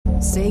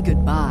Say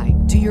goodbye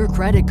to your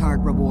credit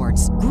card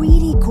rewards.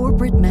 Greedy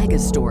corporate mega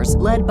stores,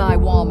 led by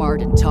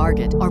Walmart and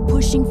Target, are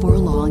pushing for a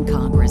law in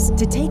Congress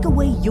to take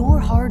away your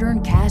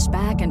hard-earned cash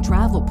back and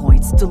travel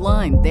points to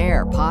line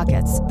their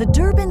pockets. The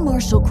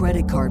Durbin-Marshall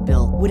credit card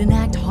bill would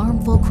enact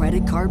harmful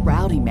credit card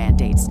routing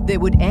mandates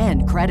that would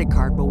end credit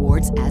card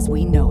rewards as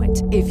we know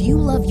it. If you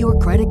love your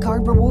credit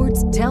card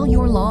rewards, tell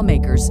your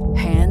lawmakers,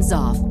 hands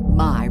off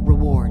my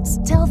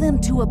rewards. Tell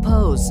them to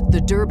oppose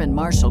the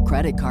Durbin-Marshall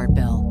credit card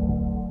bill.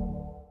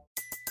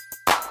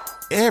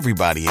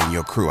 Everybody in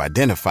your crew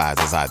identifies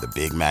as either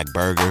Big Mac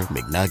Burger,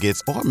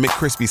 McNuggets, or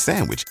McCrispy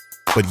Sandwich.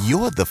 But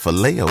you're the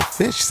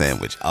Filet-O-Fish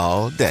Sandwich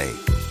all day.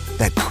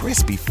 That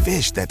crispy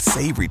fish, that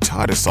savory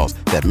tartar sauce,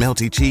 that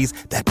melty cheese,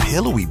 that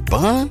pillowy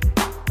bun.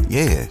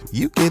 Yeah,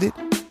 you get it.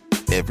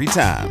 Every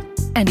time.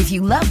 And if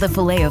you love the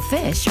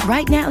Filet-O-Fish,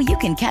 right now you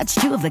can catch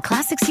two of the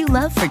classics you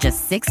love for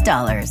just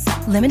 $6.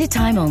 Limited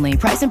time only.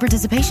 Price and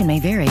participation may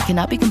vary.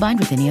 Cannot be combined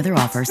with any other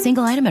offer.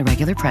 Single item at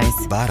regular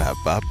price.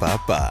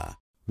 Ba-da-ba-ba-ba.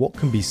 What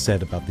can be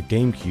said about the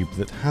GameCube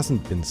that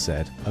hasn't been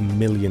said a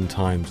million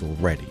times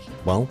already?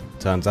 Well,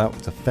 turns out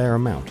it's a fair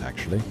amount,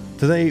 actually.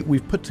 Today,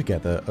 we've put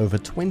together over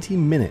 20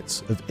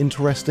 minutes of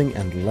interesting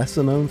and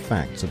lesser-known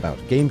facts about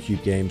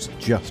GameCube games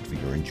just for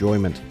your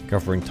enjoyment,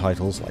 covering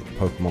titles like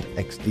Pokemon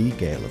XD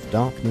Gale of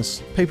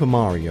Darkness, Paper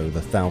Mario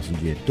The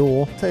Thousand-Year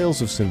Door,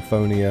 Tales of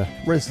Symphonia,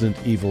 Resident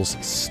Evil's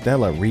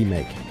Stellar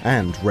Remake,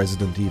 and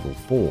Resident Evil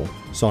 4,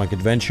 Sonic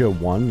Adventure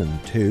 1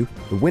 and 2,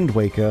 The Wind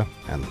Waker,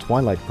 and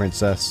Twilight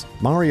Princess,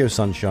 Mario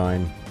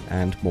Sunshine,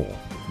 and more.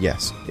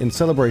 Yes, in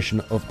celebration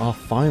of our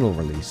final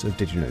release of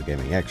Did You Know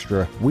Gaming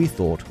Extra, we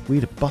thought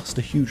we'd bust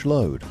a huge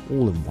load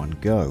all in one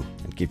go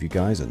and give you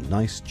guys a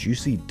nice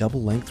juicy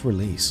double-length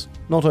release.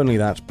 Not only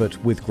that,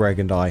 but with Greg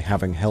and I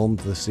having helmed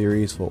the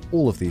series for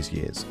all of these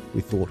years,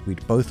 we thought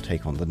we'd both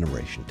take on the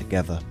narration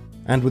together.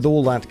 And with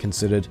all that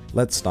considered,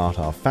 let's start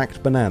our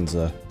fact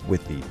bonanza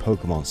with the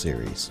Pokemon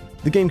series.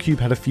 The GameCube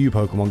had a few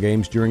Pokemon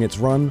games during its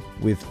run,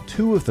 with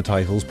two of the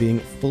titles being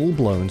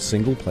full-blown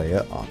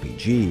single-player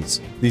RPGs.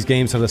 These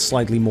games had a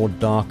slightly more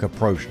dark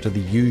approach to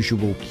the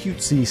usual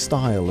cutesy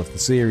style of the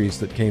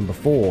series that came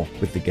before,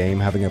 with the game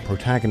having a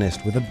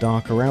protagonist with a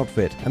darker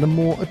outfit and a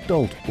more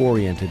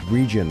adult-oriented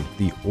region,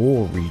 the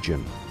Ore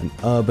region, an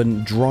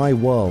urban, dry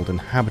world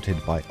inhabited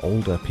by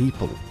older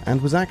people,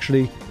 and was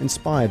actually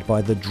inspired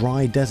by the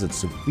dry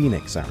deserts of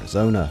Phoenix,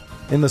 Arizona.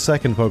 In the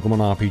second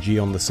Pokemon RPG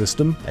on the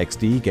system,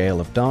 XD Gale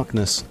of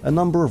Darkness, a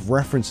number of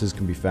references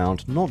can be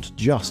found not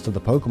just to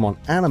the Pokemon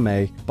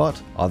anime,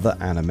 but other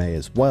anime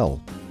as well.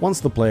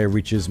 Once the player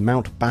reaches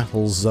Mount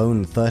Battle's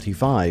Zone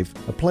 35,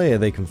 a player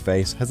they can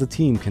face has a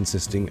team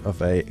consisting of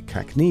a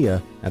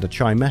Cacnea and a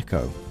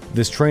Chimecho.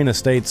 This trainer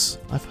states,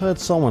 "I've heard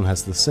someone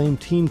has the same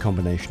team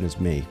combination as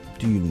me.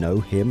 Do you know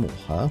him or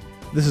her?"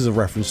 This is a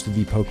reference to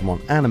the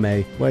Pokemon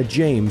anime, where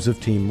James of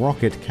Team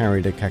Rocket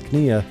carried a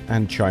Cacnea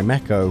and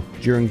Chimecho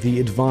during the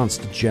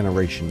Advanced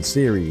Generation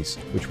series,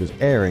 which was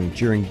airing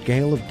during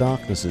Gale of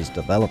Darkness's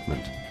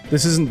development.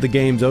 This isn't the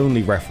game's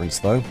only reference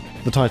though.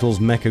 The title's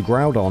Mecha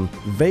Groudon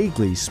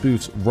vaguely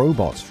spoofs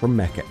robots from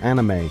mecha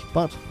anime,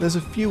 but there's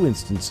a few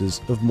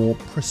instances of more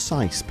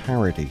precise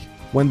parody.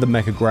 When the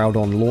Mecha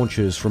Groudon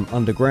launches from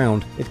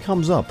underground, it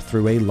comes up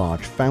through a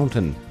large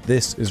fountain.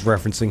 This is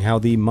referencing how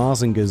the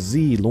Mazinger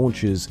Z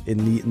launches in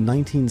the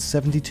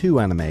 1972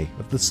 anime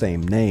of the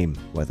same name,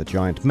 where the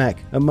giant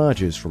mech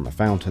emerges from a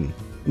fountain.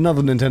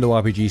 Another Nintendo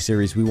RPG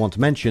series we want to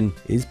mention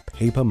is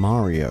Paper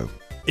Mario.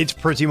 It's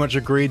pretty much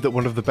agreed that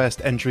one of the best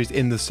entries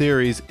in the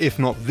series, if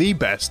not the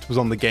best, was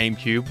on the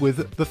GameCube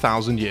with The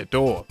Thousand-Year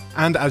Door.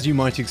 And as you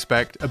might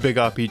expect, a big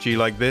RPG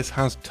like this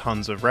has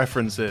tons of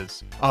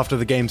references. After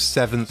the game's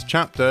 7th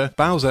chapter,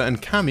 Bowser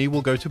and Cammy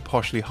will go to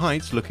Poshley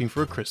Heights looking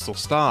for a crystal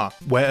star,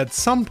 where at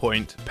some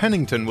point,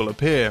 Pennington will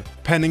appear.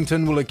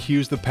 Pennington will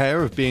accuse the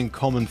pair of being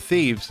common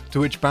thieves, to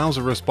which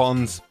Bowser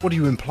responds, "What are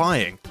you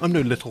implying? I'm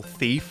no little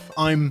thief,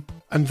 I'm..."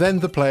 And then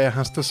the player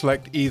has to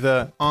select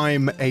either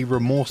I'm a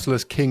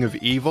remorseless king of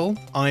evil,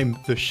 I'm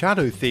the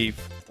Shadow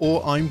Thief,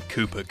 or I'm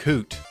Koopa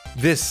Koot.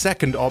 This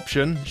second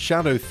option,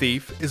 Shadow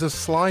Thief, is a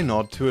sly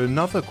nod to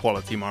another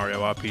quality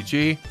Mario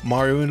RPG,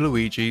 Mario &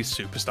 Luigi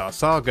Superstar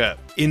Saga.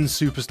 In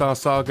Superstar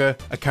Saga,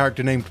 a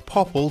character named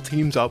Popple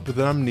teams up with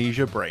an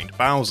amnesia-brained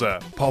Bowser.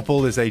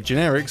 Popple is a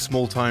generic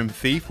small-time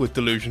thief with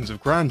delusions of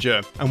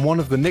grandeur, and one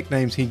of the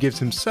nicknames he gives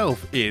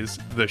himself is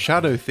the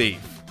Shadow Thief.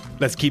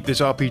 Let's keep this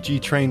RPG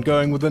train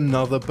going with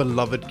another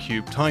beloved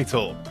Cube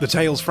title. The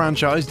Tales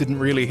franchise didn't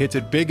really hit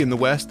it big in the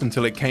West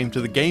until it came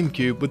to the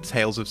GameCube with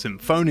Tales of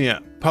Symphonia.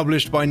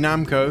 Published by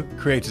Namco,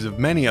 creators of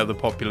many other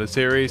popular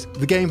series,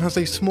 the game has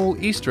a small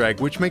Easter egg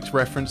which makes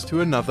reference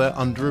to another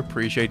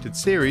underappreciated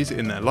series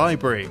in their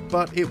library,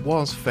 but it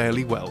was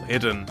fairly well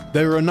hidden.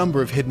 There are a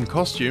number of hidden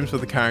costumes for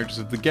the characters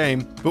of the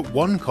game, but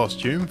one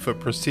costume for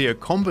Presea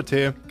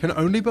Combatir can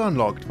only be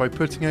unlocked by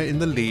putting her in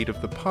the lead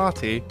of the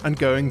party and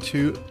going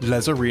to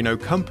Lezarino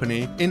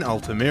Company in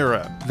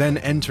Altamira, then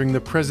entering the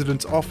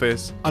president's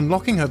office,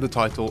 unlocking her the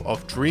title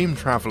of Dream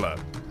Traveler.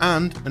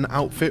 and an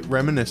outfit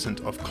reminiscent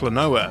of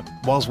Klonoa.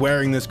 Whilst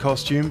wearing this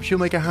costume, she'll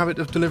make a habit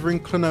of delivering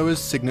Klonoa's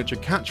signature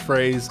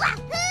catchphrase,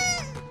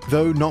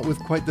 though not with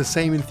quite the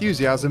same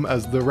enthusiasm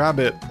as the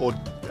rabbit or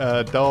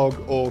dog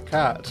or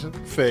cat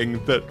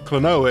thing that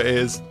Klonoa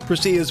is.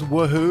 Prasia's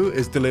woohoo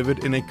is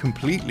delivered in a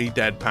completely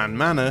deadpan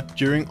manner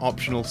during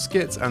optional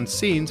skits and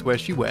scenes where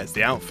she wears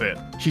the outfit.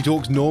 She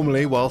talks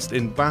normally whilst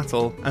in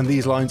battle, and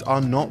these lines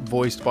are not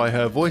voiced by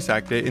her voice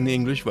actor in the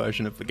English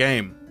version of the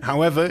game.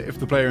 However, if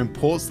the player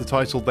imports the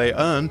title they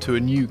earn to a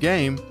new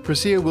game,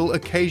 Prasia will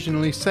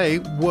occasionally say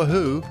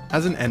woohoo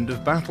as an end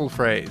of battle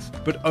phrase,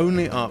 but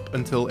only up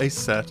until a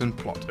certain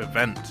plot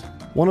event.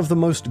 One of the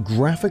most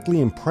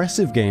graphically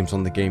impressive games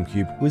on the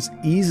GameCube was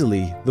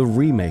easily the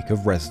remake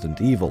of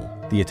Resident Evil.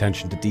 The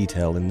attention to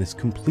detail in this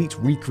complete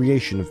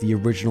recreation of the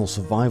original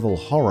survival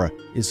horror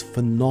is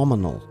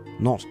phenomenal,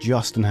 not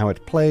just in how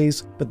it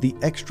plays, but the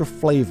extra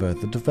flavor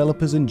the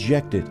developers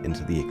injected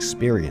into the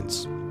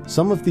experience.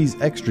 Some of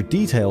these extra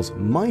details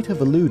might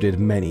have eluded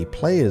many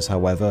players,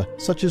 however,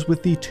 such as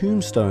with the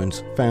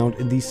tombstones found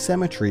in the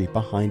cemetery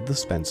behind the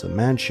Spencer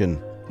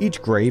Mansion.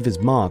 Each grave is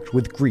marked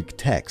with Greek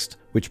text,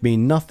 which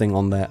mean nothing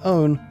on their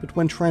own, but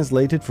when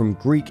translated from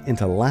Greek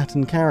into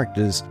Latin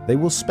characters, they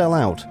will spell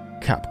out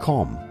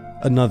Capcom.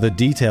 Another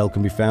detail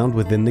can be found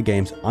within the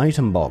game's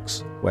item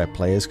box, where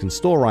players can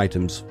store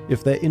items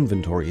if their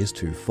inventory is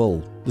too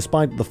full.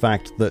 Despite the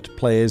fact that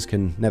players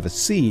can never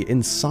see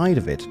inside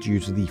of it due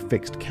to the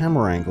fixed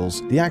camera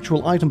angles, the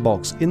actual item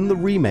box in the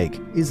remake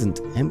isn't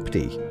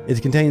empty.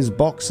 It contains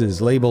boxes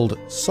labeled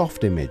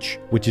Soft Image,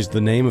 which is the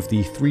name of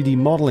the 3D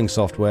modeling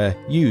software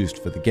used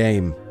for the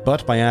game.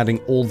 But by adding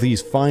all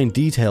these fine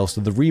details to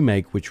the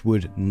remake which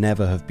would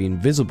never have been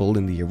visible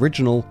in the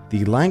original,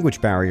 the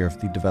language barrier of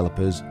the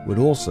developers would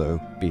also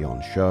be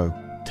on show.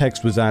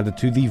 Text was added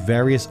to the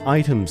various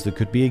items that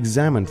could be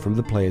examined from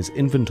the player's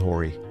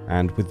inventory,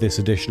 and with this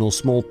additional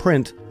small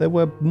print, there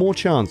were more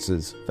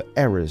chances for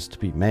errors to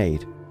be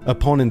made.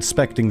 Upon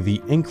inspecting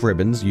the ink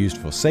ribbons used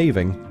for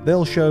saving,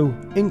 they'll show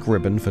ink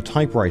ribbon for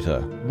typewriter,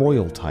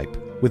 Royal type,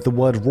 with the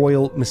word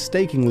Royal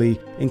mistakenly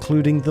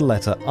including the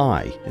letter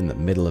I in the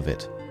middle of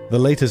it. The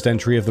latest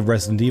entry of the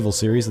Resident Evil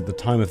series at the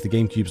time of the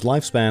GameCube's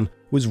lifespan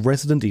was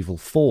Resident Evil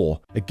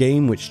 4, a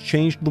game which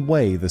changed the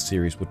way the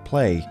series would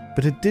play,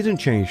 but it didn't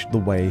change the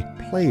way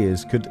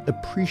players could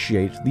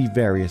appreciate the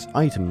various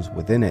items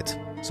within it.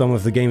 Some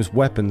of the game's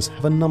weapons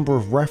have a number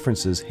of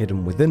references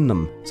hidden within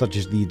them, such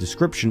as the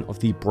description of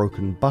the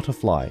broken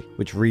butterfly,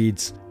 which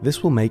reads,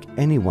 "This will make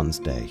anyone's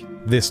day."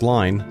 This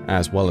line,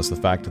 as well as the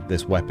fact that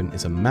this weapon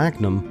is a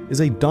magnum, is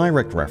a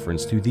direct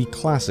reference to the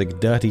classic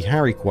Dirty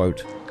Harry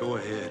quote, "Go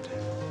ahead,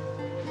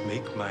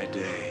 make my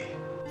day,"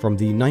 from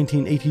the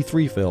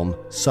 1983 film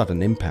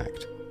Sudden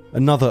Impact.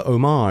 Another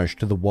homage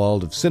to the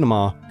world of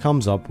cinema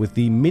comes up with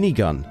the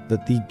minigun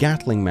that the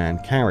Gatling man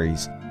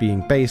carries,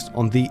 being based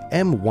on the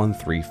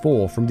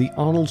M134 from the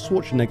Arnold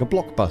Schwarzenegger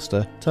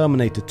blockbuster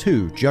Terminator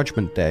 2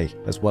 Judgment Day,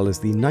 as well as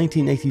the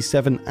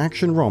 1987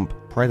 action romp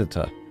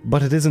Predator.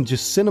 But it isn't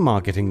just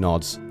cinema getting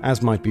nods,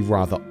 as might be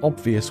rather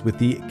obvious with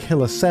the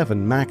Killer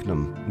 7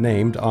 Magnum,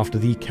 named after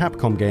the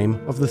Capcom game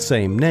of the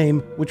same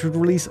name, which would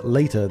release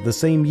later the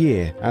same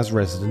year as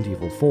Resident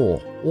Evil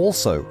 4,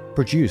 also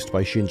produced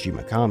by Shinji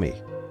Mikami.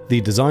 The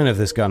design of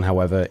this gun,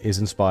 however, is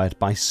inspired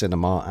by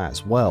cinema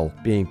as well,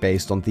 being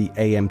based on the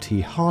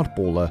AMT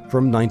Hardballer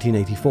from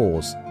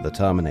 1984's The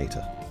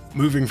Terminator.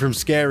 Moving from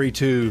scary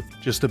to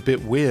just a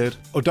bit weird,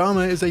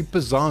 Odama is a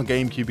bizarre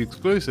GameCube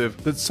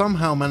exclusive that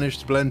somehow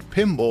managed to blend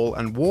pinball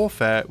and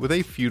warfare with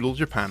a feudal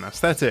Japan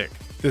aesthetic.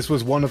 This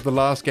was one of the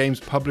last games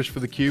published for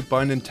the Cube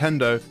by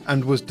Nintendo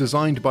and was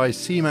designed by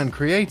Seaman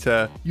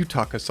creator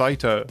Yutaka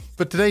Saito.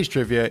 But today's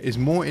trivia is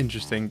more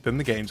interesting than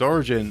the game's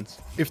origins.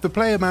 If the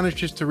player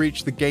manages to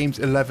reach the game's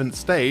 11th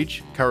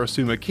stage,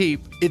 Karasuma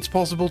Keep, it's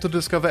possible to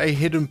discover a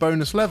hidden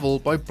bonus level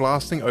by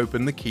blasting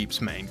open the Keep's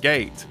main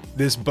gate.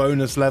 This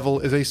bonus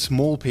level is a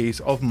small piece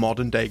of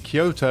modern-day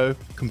Kyoto,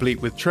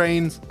 complete with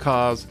trains,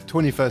 cars,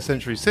 21st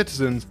century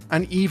citizens,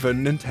 and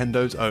even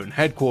Nintendo's own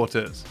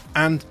headquarters.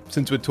 And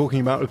since we're talking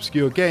about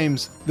obscure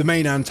games, the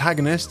main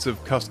antagonists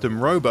of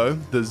Custom Robo,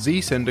 the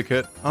Z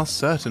Syndicate, are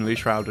certainly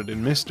shrouded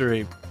in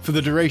mystery. For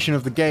the duration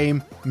of the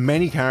game,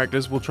 many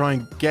characters will try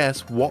and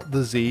guess what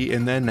the Z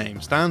in their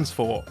name stands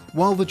for.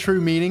 While the true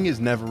meaning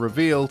is never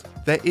revealed,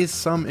 there is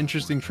some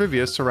interesting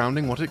trivia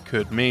surrounding what it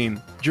could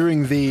mean.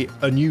 During the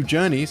A New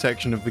Journey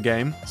section of the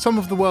game, some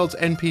of the world's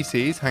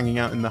NPCs hanging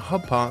out in the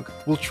hub park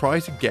will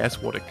try to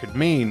guess what it could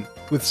mean,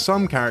 with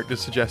some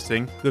characters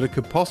suggesting that it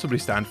could possibly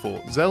stand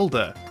for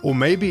Zelda, or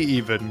maybe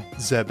even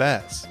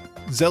Zebes.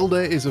 Zelda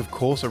is of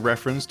course a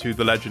reference to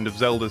the Legend of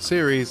Zelda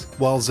series,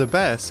 while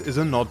Zebes is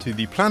a nod to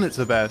the planet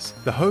Zebes,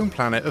 the home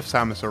planet of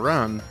Samus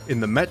Aran in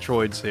the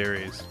Metroid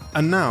series.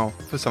 And now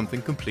for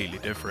something completely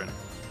different.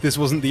 This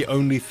wasn't the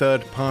only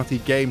third-party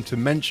game to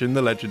mention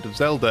the Legend of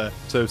Zelda,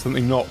 so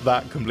something not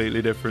that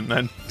completely different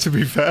then, to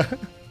be fair.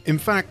 In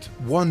fact,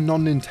 one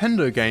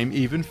non-Nintendo game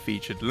even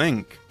featured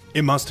Link.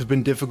 It must have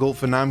been difficult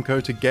for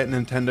Namco to get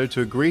Nintendo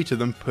to agree to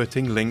them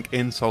putting Link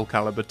in Soul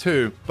Calibur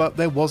 2, but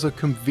there was a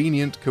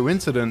convenient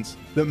coincidence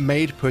that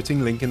made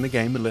putting Link in the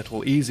game a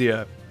little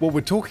easier. What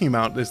we're talking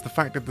about is the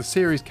fact that the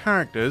series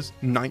characters,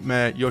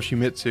 Nightmare,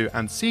 Yoshimitsu,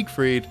 and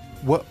Siegfried,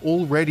 were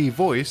already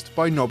voiced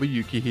by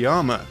Nobuyuki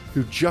Hiyama,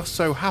 who just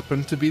so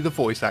happened to be the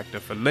voice actor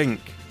for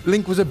Link.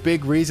 Link was a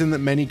big reason that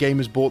many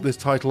gamers bought this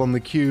title on the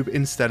Cube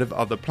instead of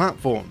other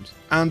platforms,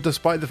 and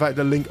despite the fact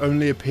that Link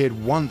only appeared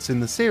once in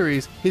the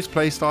series, his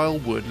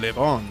playstyle would live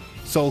on.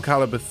 Soul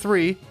Calibur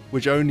 3,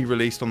 which only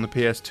released on the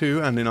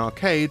PS2 and in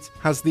arcades,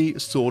 has the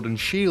Sword and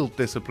Shield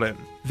discipline.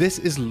 This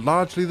is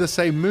largely the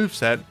same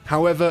moveset,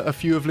 however a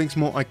few of Link's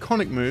more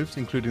iconic moves,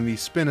 including the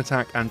Spin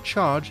Attack and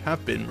Charge,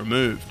 have been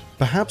removed.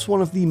 Perhaps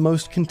one of the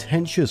most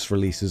contentious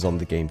releases on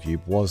the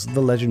GameCube was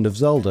The Legend of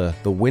Zelda: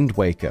 The Wind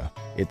Waker.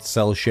 Its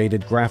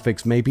cel-shaded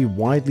graphics may be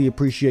widely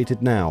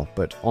appreciated now,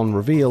 but on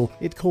reveal,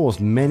 it caused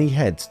many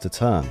heads to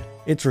turn.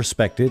 It's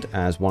respected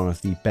as one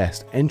of the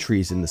best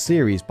entries in the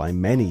series by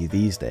many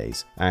these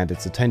days, and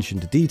its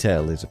attention to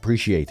detail is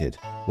appreciated.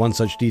 One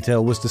such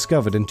detail was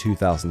discovered in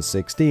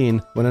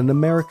 2016 when an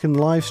American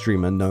live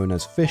streamer known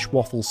as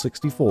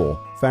FishWaffle64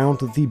 found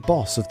that the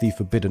boss of the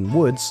Forbidden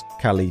Woods,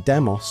 Kali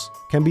Demos,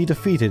 can be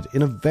defeated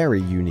in a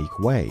very unique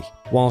way.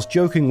 Whilst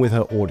joking with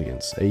her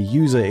audience, a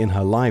user in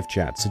her live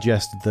chat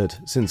suggested that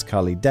since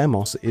Kali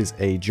Demos is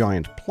a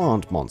giant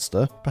plant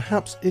monster,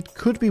 perhaps it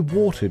could be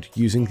watered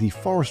using the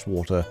forest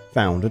water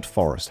found at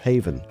Forest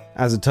Haven.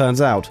 As it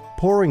turns out,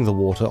 pouring the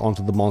water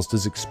onto the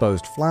monster's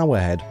exposed flower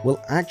head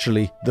will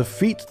actually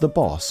defeat the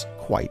boss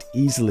quite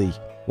easily.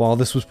 While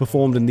this was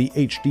performed in the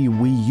HD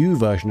Wii U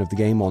version of the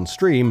game on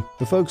stream,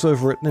 the folks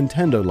over at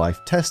Nintendo Life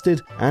tested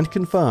and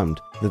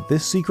confirmed that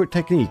this secret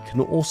technique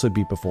can also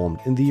be performed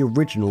in the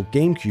original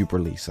GameCube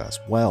release as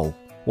well.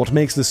 What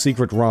makes this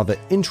secret rather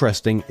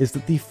interesting is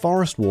that the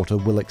forest water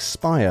will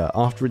expire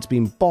after it's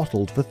been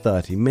bottled for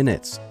 30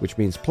 minutes, which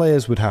means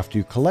players would have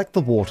to collect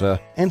the water,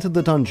 enter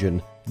the dungeon,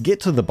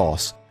 get to the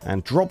boss,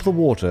 and drop the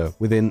water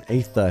within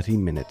a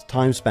 30-minute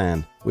time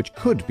span, which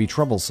could be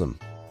troublesome.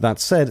 That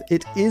said,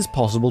 it is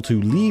possible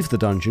to leave the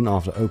dungeon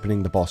after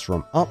opening the boss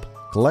room up,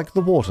 collect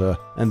the water,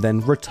 and then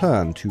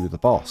return to the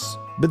boss.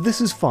 But this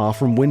is far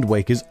from Wind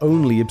Waker's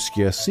only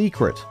obscure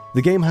secret.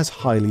 The game has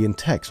Hylian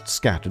text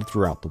scattered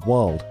throughout the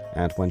world,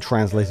 and when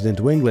translated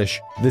into English,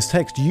 this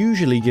text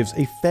usually gives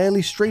a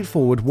fairly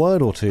straightforward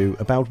word or two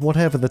about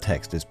whatever the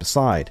text is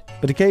beside.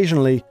 But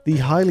occasionally, the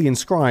Hylian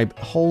scribe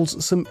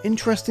holds some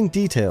interesting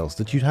details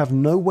that you'd have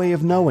no way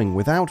of knowing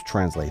without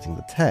translating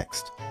the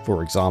text.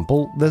 For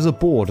example, there's a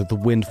board at the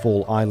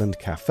Windfall Island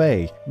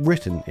Cafe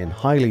written in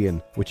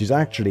Hylian, which is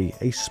actually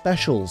a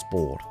specials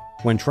board.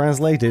 When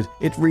translated,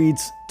 it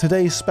reads,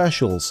 "Today's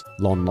specials,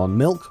 Lon Lon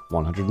Milk,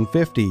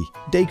 150,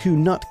 Deku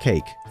Nut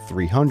Cake,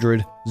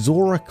 300,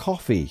 Zora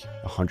Coffee,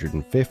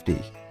 150.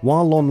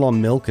 While Lon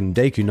Lon Milk and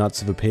Deku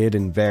Nuts have appeared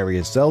in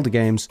various Zelda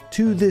games,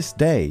 to this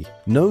day,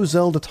 no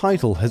Zelda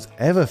title has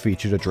ever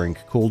featured a drink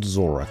called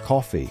Zora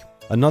Coffee.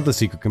 Another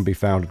secret can be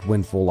found at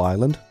Windfall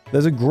Island.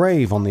 There's a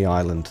grave on the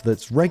island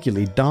that's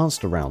regularly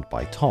danced around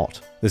by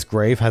Tot. This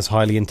grave has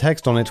Hylian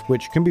text on it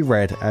which can be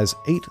read as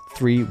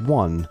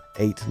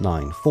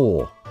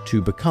 831894,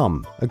 to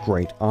become a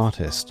great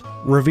artist,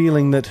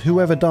 revealing that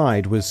whoever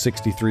died was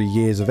 63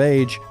 years of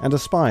age and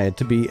aspired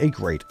to be a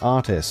great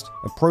artist,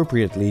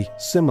 appropriately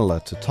similar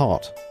to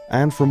Tot,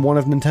 and from one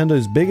of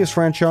Nintendo's biggest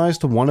franchise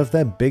to one of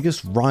their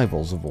biggest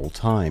rivals of all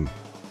time.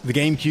 The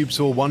GameCube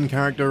saw one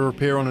character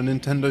appear on a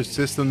Nintendo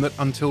system that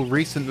until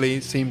recently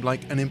seemed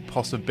like an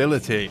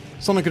impossibility.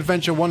 Sonic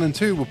Adventure 1 and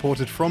 2 were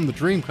ported from the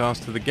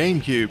Dreamcast to the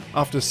GameCube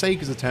after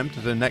Sega's attempt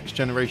at a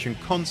next-generation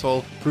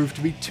console proved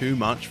to be too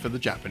much for the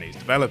Japanese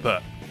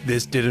developer.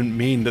 This didn't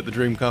mean that the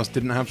Dreamcast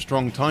didn't have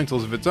strong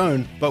titles of its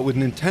own, but with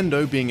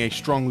Nintendo being a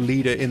strong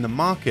leader in the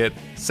market,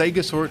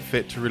 Sega saw it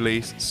fit to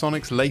release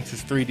Sonic's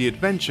latest 3D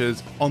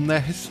adventures on their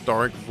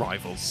historic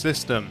rival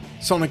system.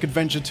 Sonic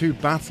Adventure 2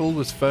 Battle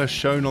was first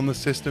shown on the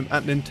system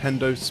at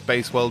Nintendo's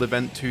Space World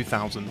event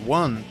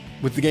 2001,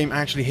 with the game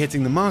actually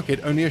hitting the market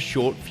only a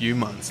short few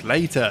months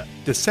later,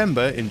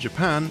 December in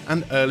Japan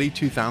and early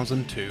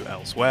 2002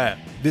 elsewhere.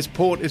 This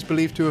port is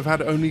believed to have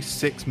had only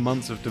 6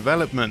 months of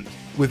development,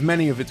 with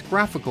many of its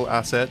graphical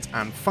assets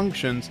and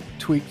functions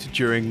tweaked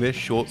during this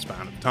short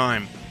span of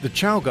time. The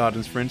Chow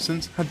Gardens, for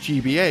instance, had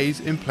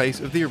GBAs in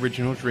place of the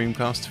original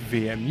Dreamcast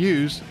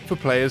VMUs for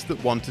players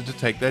that wanted to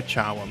take their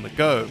chow on the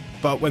go.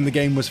 But when the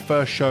game was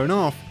first shown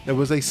off, there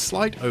was a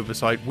slight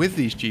oversight with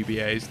these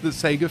GBAs that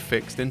Sega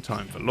fixed in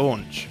time for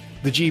launch.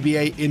 The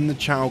GBA in the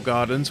Chow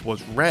Gardens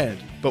was red,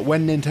 but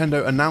when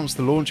Nintendo announced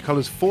the launch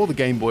colors for the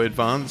Game Boy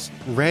Advance,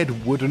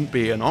 red wouldn't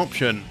be an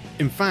option.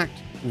 In fact,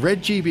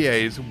 red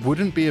GBAs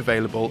wouldn't be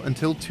available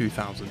until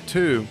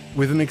 2002,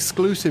 with an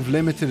exclusive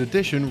limited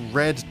edition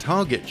red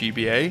Target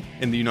GBA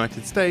in the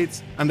United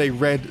States and a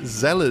red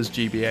Zeller's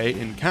GBA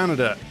in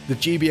Canada. The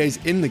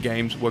GBAs in the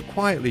games were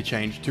quietly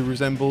changed to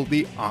resemble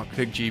the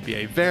Arctic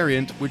GBA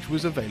variant which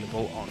was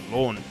available on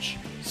launch.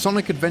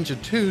 Sonic Adventure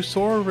 2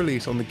 saw a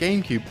release on the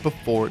GameCube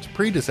before its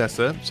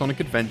predecessor, Sonic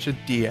Adventure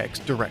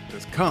DX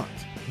Director's Cut.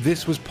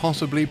 This was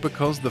possibly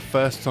because the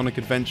first Sonic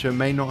Adventure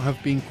may not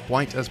have been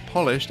quite as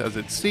polished as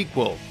its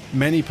sequel.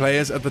 Many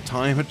players at the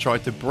time had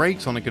tried to break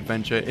Sonic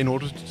Adventure in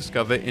order to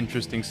discover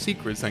interesting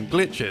secrets and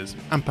glitches,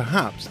 and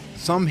perhaps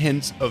some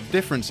hints of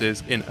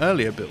differences in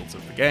earlier builds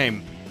of the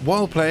game.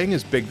 While playing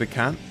as Big the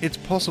Cat, it's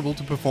possible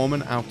to perform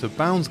an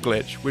out-of-bounds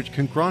glitch which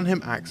can grant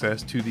him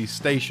access to the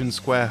Station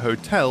Square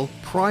Hotel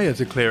prior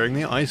to clearing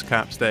the ice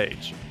cap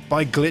stage.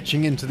 By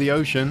glitching into the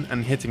ocean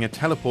and hitting a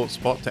teleport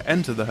spot to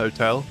enter the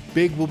hotel,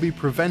 Big will be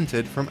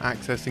prevented from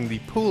accessing the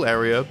pool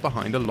area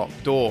behind a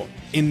locked door.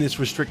 In this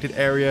restricted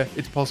area,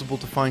 it's possible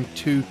to find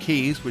 2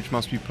 keys which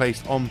must be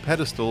placed on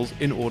pedestals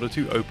in order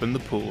to open the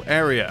pool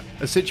area,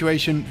 a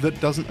situation that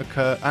doesn't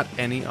occur at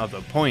any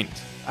other point.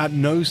 At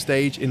no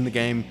stage in the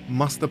game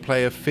must the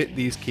player fit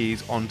these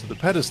keys onto the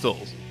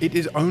pedestals. It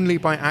is only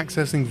by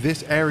accessing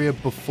this area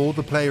before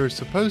the player is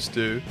supposed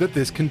to that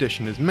this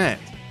condition is met,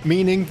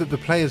 meaning that the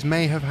players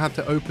may have had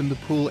to open the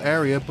pool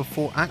area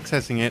before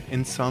accessing it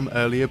in some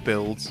earlier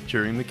builds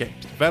during the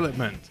game's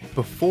development,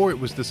 before it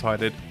was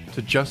decided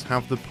to just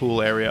have the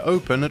pool area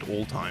open at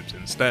all times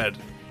instead.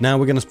 Now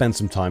we're going to spend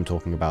some time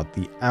talking about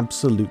the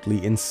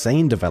absolutely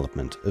insane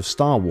development of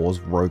Star Wars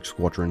Rogue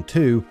Squadron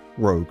 2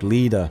 Rogue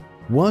Leader.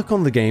 Work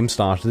on the game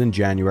started in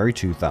January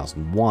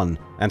 2001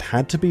 and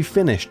had to be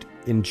finished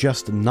in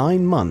just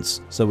 9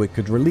 months so it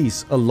could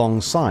release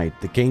alongside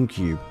the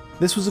GameCube.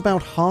 This was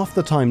about half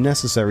the time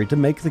necessary to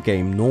make the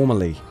game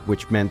normally,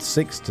 which meant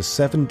 6 to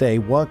 7 day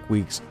work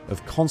weeks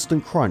of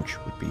constant crunch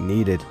would be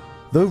needed.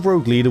 Though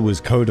Rogue Leader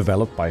was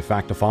co-developed by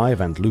Factor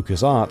 5 and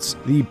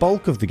LucasArts, the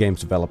bulk of the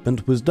game's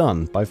development was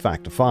done by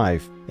Factor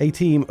 5, a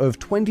team of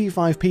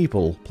 25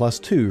 people plus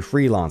 2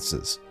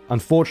 freelancers.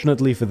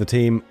 Unfortunately for the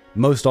team,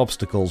 most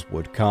obstacles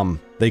would come.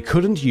 They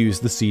couldn't use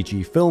the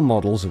CG film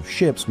models of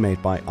ships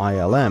made by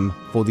ILM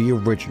for the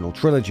original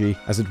trilogy,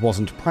 as it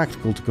wasn't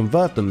practical to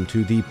convert them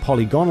to the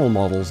polygonal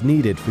models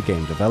needed for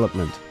game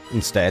development.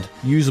 Instead,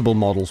 usable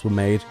models were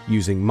made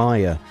using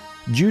Maya.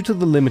 Due to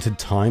the limited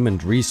time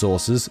and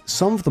resources,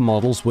 some of the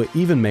models were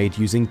even made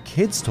using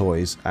kids'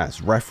 toys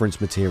as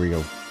reference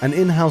material. An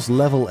in-house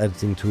level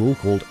editing tool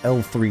called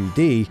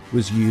L3D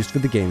was used for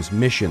the game's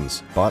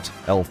missions, but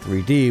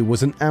L3D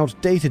was an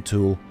outdated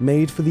tool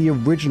made for the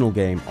original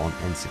game on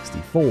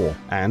N64,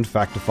 and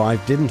Factor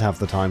 5 didn't have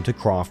the time to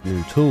craft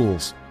new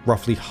tools.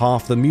 Roughly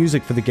half the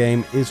music for the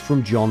game is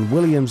from John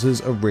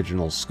Williams'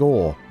 original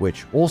score,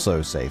 which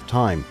also saved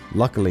time.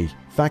 Luckily,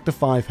 Factor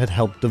 5 had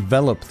helped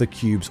develop the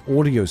Cube's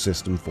audio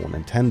system for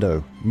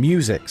Nintendo,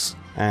 Musix,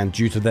 and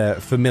due to their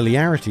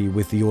familiarity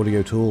with the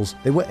audio tools,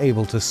 they were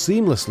able to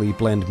seamlessly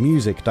blend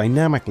music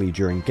dynamically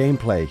during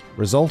gameplay,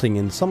 resulting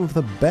in some of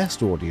the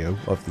best audio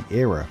of the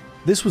era.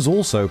 This was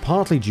also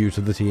partly due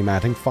to the team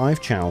adding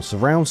 5-channel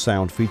surround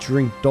sound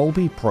featuring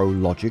Dolby Pro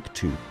Logic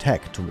 2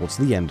 tech towards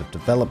the end of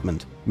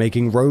development,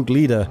 making Rogue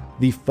Leader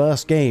the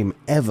first game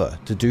ever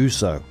to do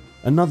so.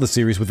 Another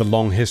series with a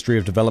long history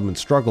of development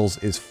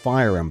struggles is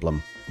Fire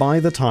Emblem. By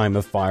the time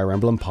of Fire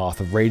Emblem Path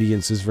of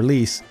Radiance's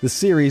release, the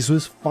series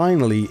was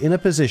finally in a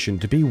position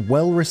to be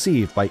well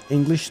received by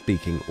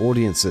English-speaking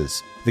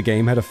audiences. The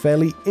game had a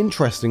fairly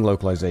interesting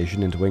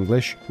localization into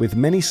English, with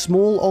many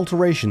small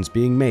alterations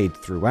being made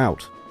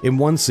throughout. In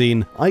one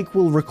scene, Ike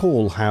will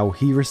recall how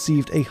he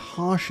received a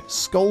harsh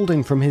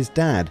scolding from his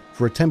dad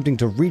for attempting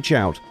to reach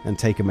out and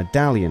take a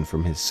medallion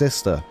from his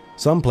sister.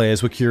 Some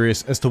players were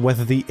curious as to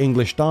whether the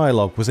English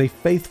dialogue was a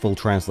faithful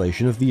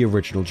translation of the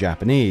original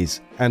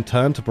Japanese, and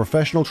turned to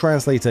professional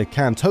translator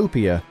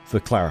Cantopia for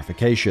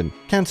clarification.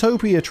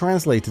 Cantopia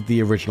translated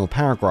the original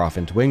paragraph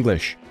into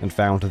English, and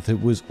found that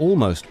it was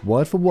almost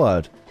word for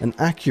word an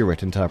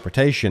accurate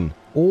interpretation,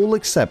 all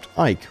except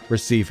Ike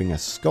receiving a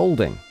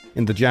scolding.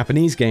 In the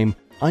Japanese game,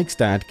 Ike's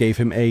dad gave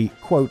him a,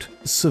 quote,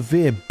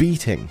 severe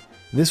beating.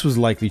 This was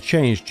likely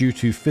changed due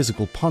to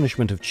physical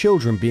punishment of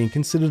children being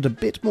considered a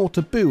bit more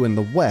taboo in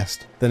the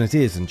West than it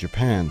is in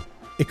Japan.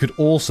 It could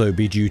also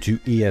be due to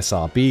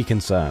ESRB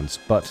concerns,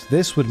 but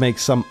this would make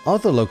some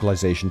other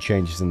localization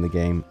changes in the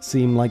game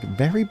seem like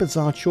very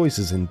bizarre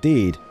choices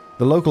indeed.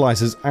 The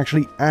localizers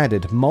actually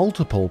added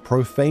multiple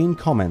profane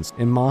comments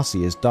in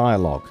Marcia's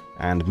dialogue,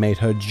 and made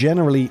her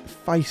generally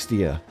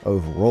feistier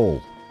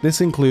overall.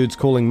 This includes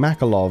calling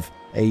Makalov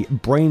a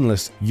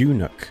brainless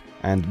eunuch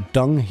and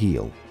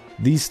dungheel.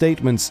 These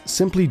statements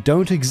simply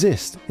don't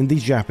exist in the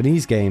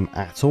Japanese game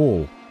at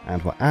all,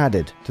 and were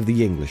added to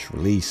the English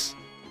release.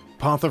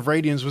 Path of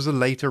Radiance was a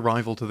later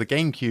rival to the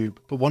GameCube,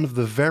 but one of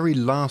the very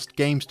last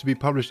games to be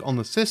published on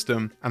the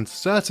system, and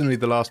certainly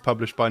the last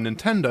published by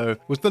Nintendo,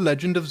 was The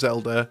Legend of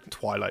Zelda: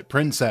 Twilight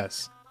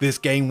Princess. This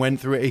game went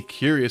through a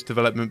curious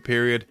development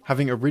period,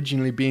 having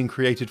originally been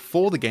created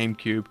for the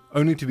GameCube,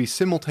 only to be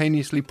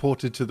simultaneously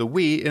ported to the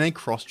Wii in a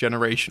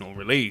cross-generational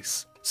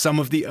release. Some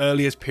of the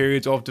earliest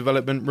periods of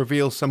development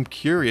reveal some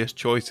curious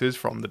choices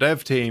from the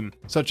dev team,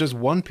 such as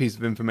one piece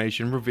of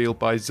information revealed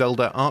by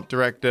Zelda art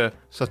director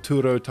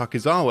Satoru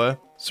Takizawa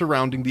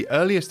surrounding the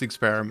earliest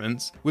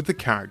experiments with the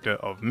character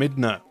of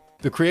Midna.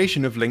 The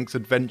creation of Link's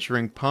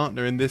adventuring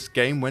partner in this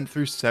game went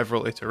through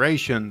several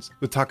iterations,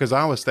 with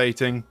Takazawa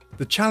stating,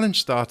 "The challenge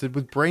started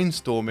with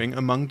brainstorming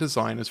among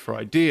designers for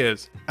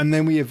ideas, and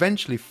then we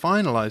eventually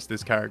finalized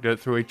this character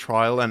through a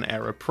trial and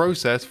error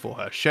process for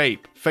her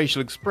shape,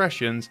 facial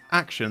expressions,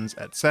 actions,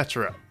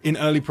 etc. In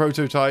early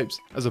prototypes,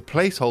 as a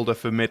placeholder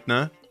for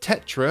Midna,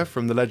 Tetra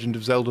from The Legend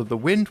of Zelda The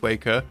Wind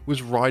Waker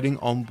was riding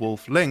on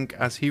Wolf Link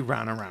as he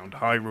ran around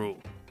Hyrule."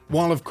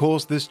 While of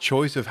course this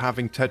choice of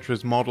having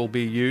Tetra's model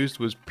be used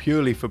was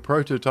purely for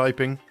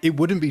prototyping, it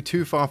wouldn't be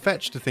too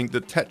far-fetched to think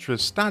that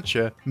Tetra's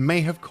stature may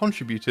have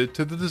contributed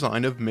to the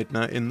design of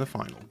Midna in the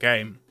final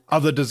game.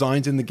 Other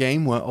designs in the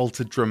game were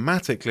altered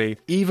dramatically,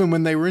 even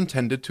when they were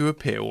intended to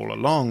appear all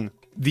along.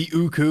 The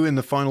Uku in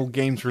the final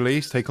game's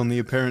release take on the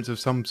appearance of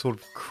some sort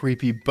of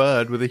creepy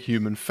bird with a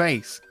human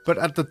face, but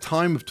at the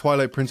time of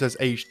Twilight Princess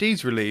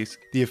HD's release,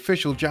 the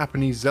official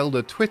Japanese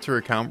Zelda Twitter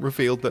account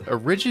revealed that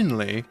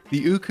originally, the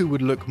Uku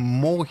would look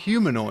more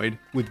humanoid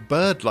with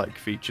bird-like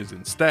features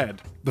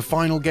instead. The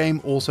final game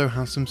also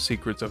has some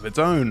secrets of its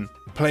own.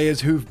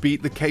 Players who've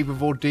beat the Cave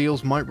of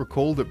Ordeals might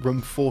recall that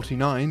Room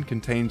 49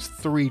 contains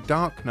 3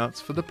 dark nuts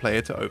for the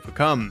player to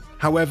overcome.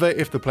 However,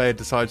 if the player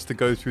decides to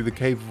go through the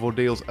Cave of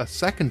Ordeals a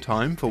second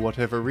time for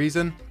whatever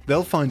reason,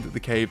 they'll find that the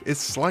cave is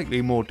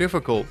slightly more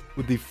difficult,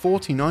 with the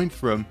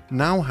 49th room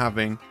now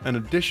having an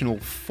additional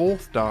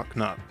 4th dark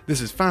nut. This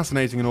is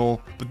fascinating and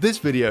all, but this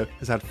video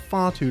has had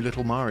far too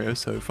little Mario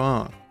so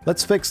far.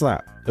 Let's fix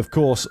that. Of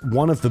course,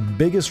 one of the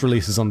biggest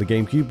releases on the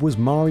GameCube was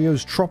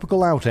Mario's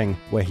tropical outing,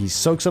 where he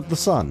soaks up the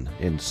sun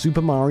in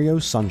Super Mario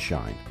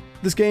Sunshine.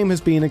 This game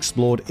has been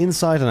explored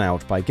inside and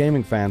out by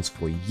gaming fans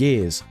for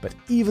years, but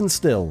even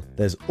still,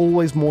 there's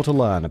always more to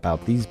learn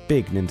about these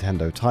big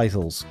Nintendo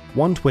titles.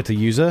 One Twitter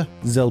user,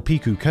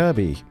 Zelpiku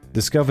Kirby,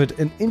 discovered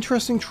an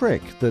interesting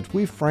trick that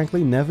we've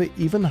frankly never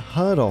even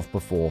heard of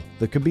before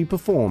that could be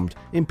performed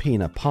in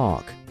Pina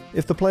Park.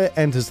 If the player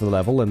enters the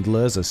level and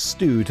lures a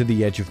stew to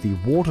the edge of the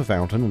water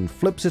fountain and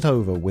flips it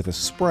over with a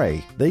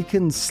spray, they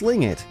can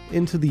sling it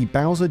into the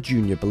Bowser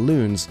Jr.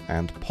 balloons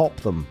and pop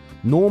them.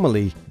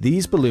 Normally,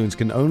 these balloons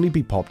can only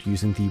be popped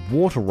using the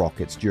water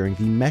rockets during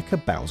the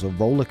Mecha Bowser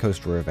roller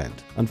coaster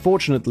event.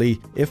 Unfortunately,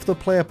 if the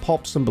player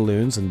pops some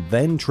balloons and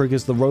then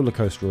triggers the roller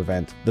coaster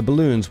event, the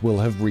balloons will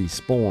have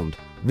respawned.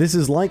 This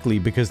is likely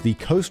because the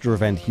coaster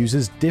event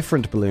uses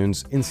different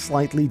balloons in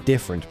slightly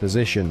different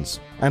positions.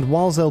 And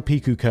while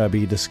Zelpiku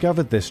Kirby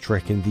discovered this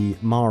trick in the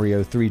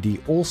Mario 3D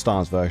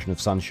All-Stars version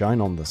of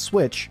Sunshine on the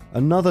Switch,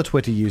 another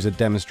Twitter user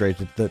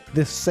demonstrated that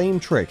this same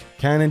trick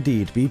can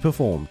indeed be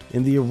performed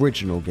in the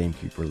original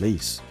GameCube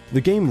release.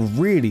 The game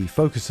really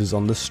focuses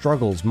on the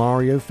struggles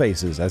Mario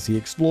faces as he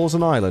explores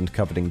an island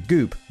covered in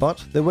goop,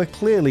 but there were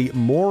clearly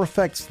more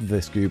effects to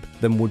this goop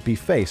than would be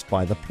faced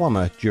by the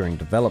plumber during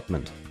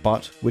development,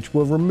 but which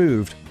were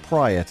removed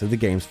prior to the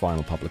game's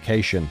final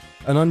publication.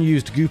 An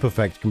unused goop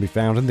effect can be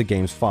found in the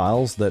game's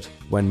files that,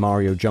 when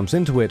Mario jumps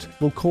into it,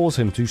 will cause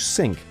him to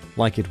sink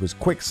like it was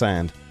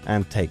quicksand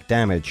and take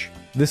damage.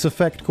 This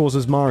effect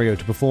causes Mario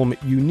to perform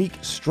unique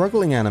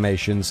struggling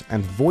animations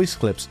and voice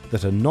clips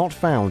that are not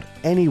found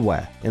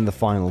anywhere in the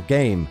final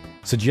game,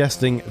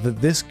 suggesting that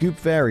this goop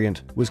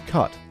variant was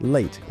cut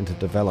late into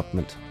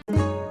development.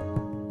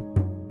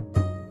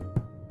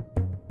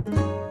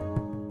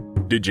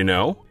 Did you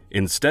know?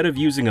 Instead of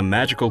using a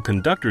magical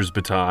conductor's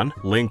baton,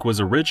 Link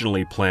was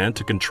originally planned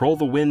to control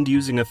the wind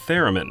using a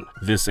theremin.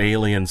 This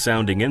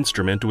alien-sounding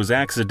instrument was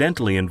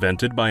accidentally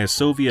invented by a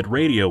Soviet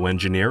radio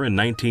engineer in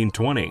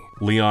 1920.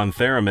 Leon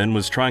Theremin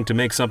was trying to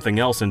make something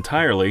else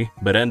entirely,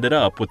 but ended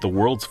up with the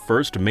world's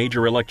first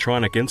major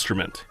electronic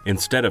instrument.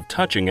 Instead of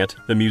touching it,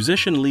 the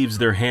musician leaves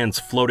their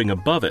hands floating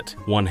above it.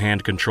 One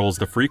hand controls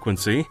the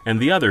frequency, and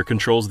the other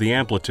controls the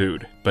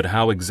amplitude. But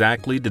how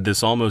exactly did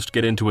this almost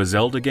get into a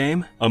Zelda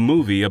game? A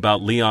movie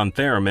about Leon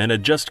Theremin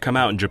had just come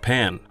out in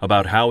Japan,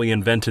 about how he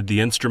invented the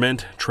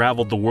instrument,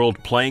 traveled the world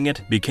playing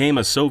it, became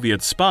a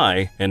Soviet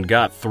spy, and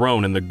got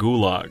thrown in the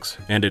gulags.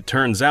 And it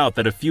turns out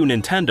that a few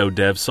Nintendo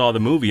devs saw the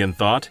movie and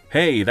thought,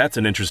 hey, that's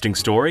an interesting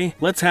story,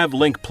 let's have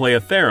Link play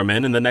a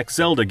theremin in the next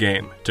Zelda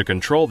game. To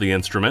control the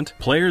instrument,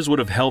 players would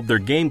have held their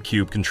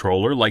GameCube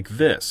controller like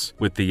this,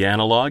 with the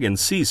analog and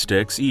C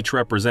sticks each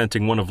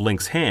representing one of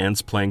Link's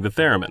hands playing the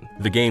theremin.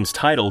 The game's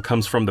title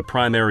comes from the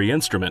primary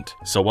instrument,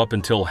 so up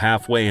until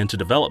halfway into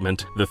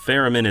development, the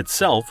theremin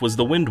itself was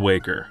the Wind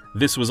Waker.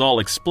 This was all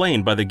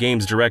explained by the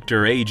game's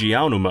director Eiji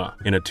Aonuma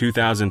in a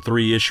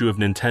 2003 issue of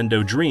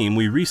Nintendo Dream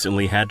we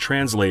recently had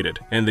translated,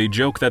 and they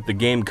joke that the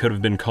game could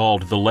have been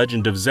called The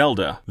Legend of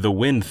Zelda, The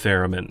Wind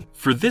Theremin.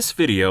 For this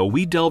video,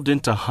 we delved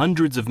into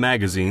hundreds of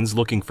magazines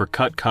looking for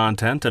cut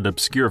content and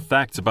obscure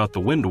facts about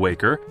the Wind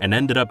Waker, and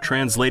ended up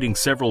translating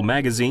several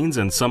magazines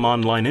and some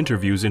online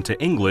interviews into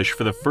English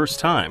for the first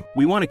time.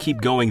 We want to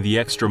keep going the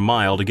extra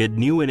mile to get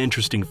new and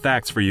interesting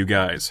facts for you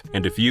guys,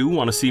 and if you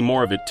want to see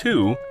more of it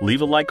too,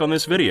 leave a like on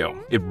this video.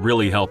 It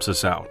really helps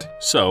us out.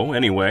 So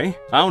anyway,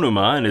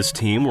 Aonuma and his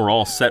team were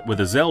all set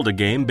with a Zelda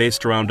game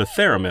based around a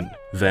theremin,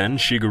 Then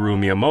Shigeru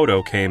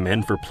Miyamoto came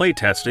in for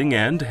playtesting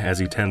and, as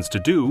he tends to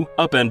do,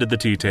 upended the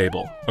tea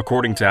table.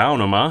 According to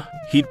Aonuma,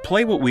 he'd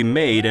play what we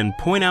made and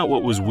point out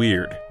what was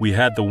weird. We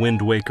had the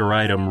Wind Waker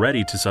item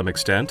ready to some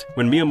extent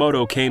when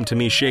Miyamoto came to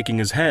me shaking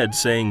his head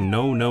saying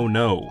no, no,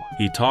 no.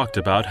 He talked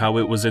about how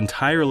it was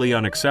entirely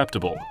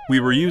unacceptable. We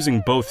were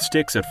using both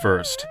sticks at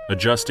first,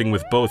 adjusting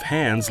with both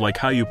hands like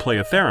how you play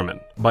a theremin.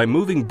 By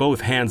moving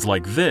both hands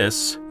like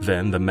this,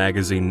 then the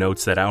magazine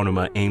notes that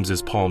Aonuma aims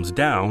his palms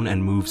down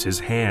and moves his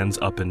hands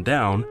up and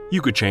down,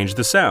 you could change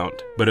the sound.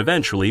 But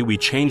eventually we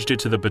changed it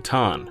to the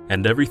baton,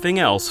 and everything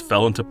else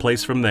fell into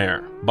place from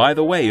there. By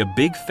the way, a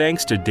big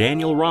thanks to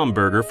Daniel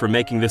Romberger for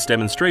making this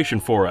demonstration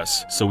for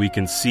us, so we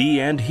can see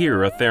and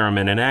hear a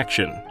theremin in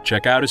action.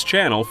 Check out his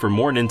channel for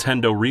more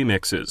Nintendo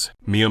remixes.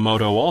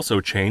 Miyamoto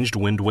also changed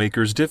Wind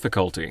Waker's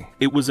difficulty.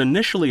 It was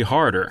initially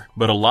harder,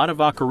 but a lot of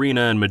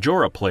Ocarina and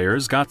Majora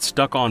players got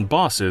stuck on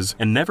bosses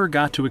and never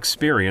got to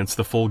experience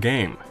the full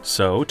game.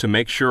 So, to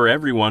make sure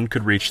everyone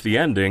could reach the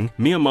ending,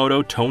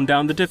 Miyamoto toned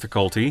down the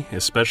difficulty,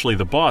 especially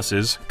the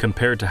bosses,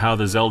 compared to how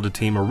the Zelda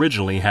team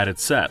originally had it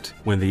set.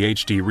 When the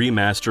HD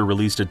remaster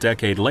released a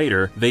decade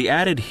later, they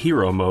added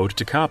Hero Mode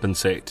to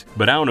compensate.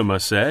 But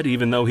Aonuma said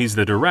even though he's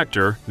the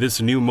director,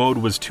 this new mode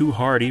was too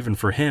hard even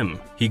for him.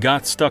 He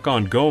got stuck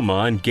on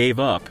Goma and gave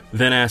up,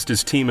 then asked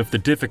his team if the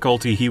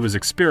difficulty he was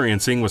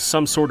experiencing was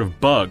some sort of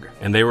bug,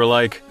 and they were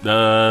like,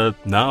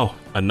 no.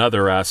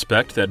 Another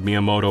aspect that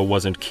Miyamoto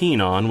wasn't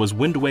keen on was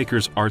Wind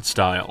Waker's art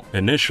style.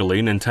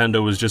 Initially,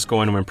 Nintendo was just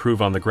going to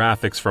improve on the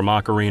graphics from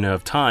Ocarina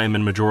of Time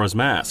and Majora's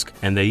Mask,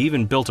 and they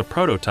even built a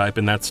prototype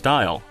in that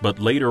style. But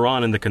later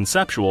on in the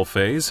conceptual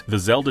phase, the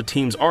Zelda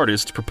team's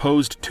artist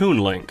proposed Toon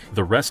Link.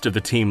 The rest of the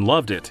team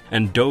loved it,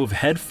 and dove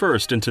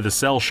headfirst into the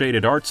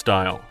cel-shaded art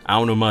style.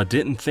 Aonuma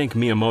didn't think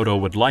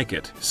Miyamoto would like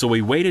it, so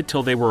he waited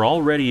till they were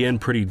already in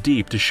pretty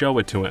deep to show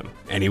it to him.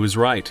 And he was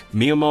right.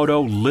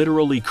 Miyamoto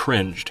literally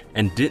cringed,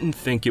 and didn't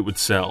think it would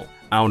sell.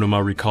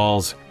 Aonuma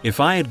recalls, "If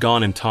I had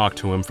gone and talked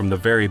to him from the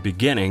very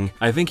beginning,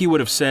 I think he would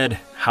have said,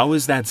 'How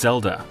is that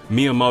Zelda?'"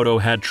 Miyamoto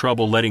had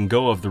trouble letting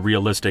go of the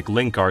realistic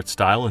Link art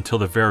style until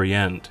the very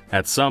end.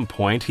 At some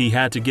point, he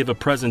had to give a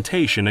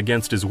presentation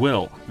against his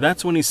will.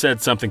 That's when he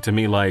said something to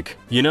me like,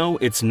 "You know,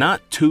 it's not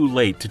too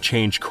late to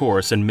change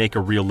course and make a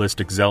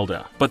realistic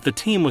Zelda." But the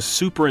team was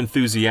super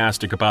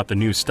enthusiastic about the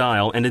new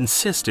style and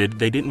insisted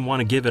they didn't want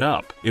to give it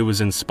up. It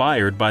was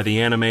inspired by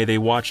the anime they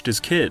watched as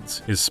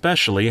kids,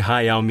 especially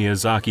Hayao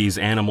Miyazaki's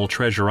Animal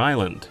Treasure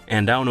Island.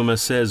 And Aonuma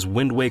says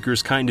Wind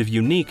Waker's kind of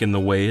unique in the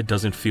way it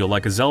doesn't feel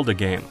like a Zelda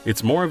game.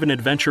 It's more of an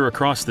adventure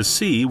across the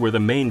sea where the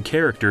main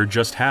character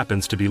just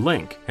happens to be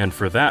Link. And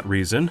for that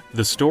reason,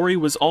 the story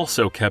was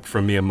also kept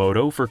from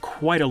Miyamoto for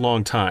quite a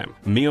long time.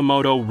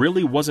 Miyamoto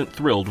really wasn't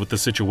thrilled with the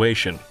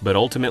situation, but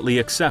ultimately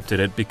accepted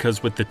it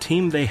because with the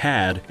team they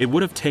had, it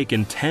would have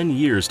taken 10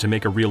 years to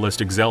make a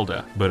realistic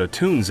Zelda, but a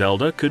Toon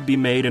Zelda could be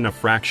made in a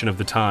fraction of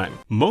the time.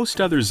 Most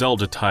other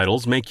Zelda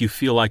titles make you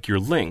feel like you're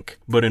Link,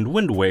 but in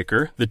Wind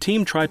Waker, the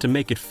team tried to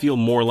make it feel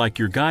more like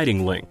you're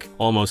guiding Link,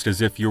 almost as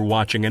if you're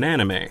watching an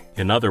anime.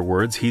 In other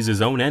words, he's his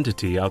own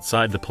entity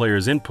outside the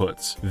player's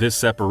inputs. This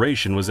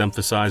separation was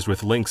emphasized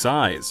with Link's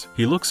eyes.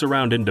 He looks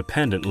around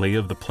independently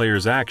of the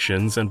player's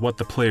actions and what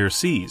the player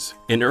sees.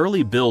 In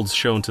early builds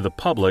shown to the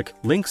public,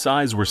 Link's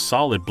eyes were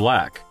solid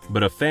black,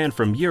 but a fan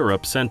from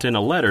Europe sent in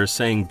a letter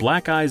saying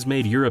black eyes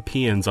made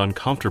Europeans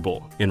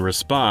uncomfortable. In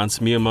response,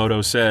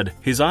 Miyamoto said,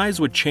 "His eyes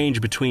would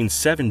change between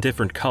 7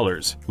 different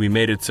colors. We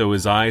made it so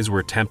his eyes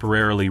were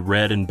temporarily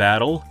red in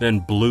battle, then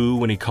blue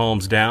when he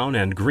calms down,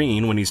 and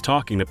green when he's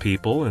talking to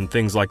people, and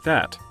things like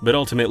that. But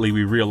ultimately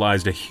we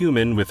realized a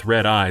human with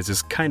red eyes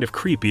is kind of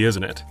creepy,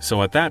 isn't it?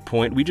 So at that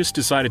point we just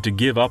decided to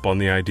give up on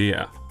the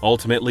idea."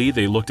 Ultimately,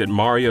 they looked at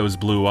Mario's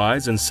blue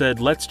eyes and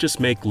said, "Let's just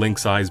make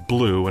Link's eyes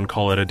blue and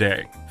call it a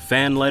day."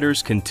 Fan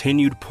letters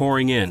continued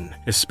pouring in,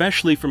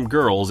 especially from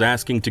girls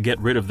asking to get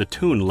rid of the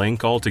Toon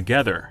Link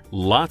altogether.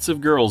 Lots of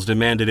girls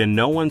demanded in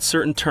no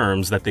uncertain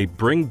terms that they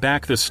bring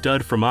back the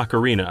stud from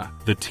Ocarina,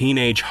 the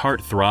teenage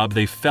heartthrob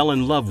they fell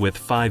in love with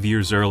 5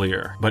 years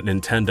earlier, but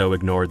Nintendo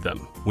ignored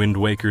them. Wind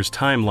Waker's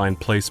timeline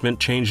placement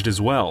changed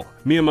as well.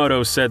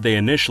 Miyamoto said they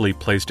initially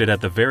placed it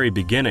at the very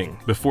beginning,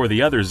 before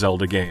the other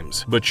Zelda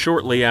games, but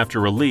shortly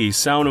after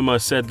release, Aonuma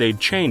said they'd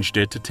changed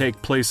it to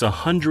take place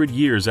 100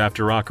 years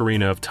after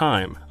Ocarina of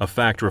Time, a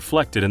fact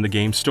reflected in the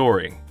game's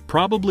story.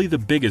 Probably the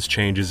biggest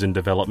changes in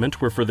development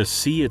were for the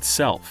sea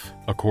itself.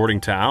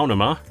 According to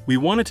Aonuma, we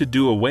wanted to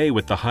do away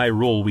with the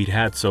Hyrule we'd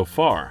had so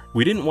far.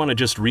 We didn't want to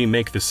just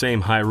remake the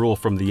same Hyrule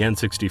from the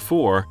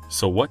N64,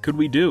 so what could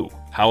we do?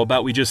 How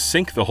about we just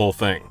sync the whole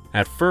thing?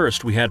 At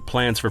first, we had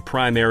plans for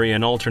primary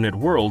and alternate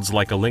worlds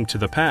like A Link to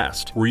the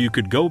Past, where you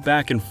could go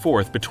back and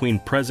forth between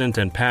present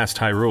and past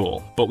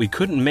Hyrule, but we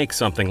couldn't make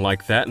something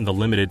like that in the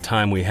limited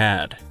time we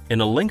had. In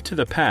A Link to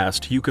the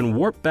Past, you can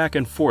warp back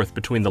and forth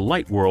between the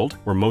light world,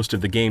 where most of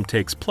the game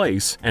takes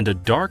place, and a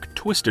dark,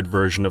 twisted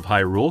version of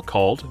Hyrule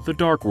called the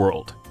Dark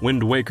World.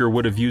 Wind Waker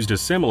would have used a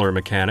similar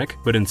mechanic,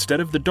 but instead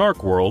of the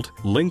Dark World,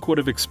 Link would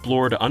have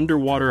explored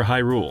underwater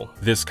Hyrule.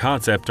 This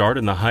concept art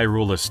in the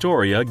Hyrule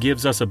Historia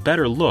gives us a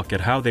better look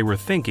at how they were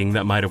thinking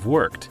that might have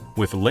worked,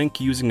 with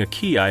Link using a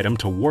key item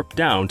to warp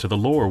down to the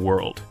lower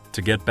world.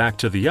 To get back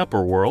to the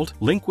upper world,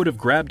 Link would have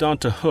grabbed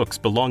onto hooks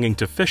belonging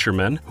to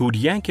fishermen who'd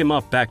yank him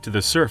up back to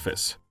the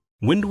surface.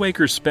 Wind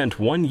Waker spent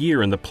 1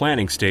 year in the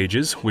planning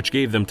stages, which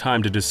gave them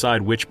time to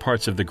decide which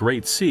parts of the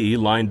Great Sea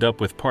lined up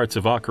with parts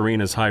of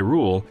Ocarina's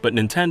Hyrule, but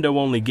Nintendo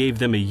only gave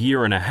them a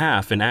year and a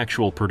half in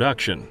actual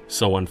production.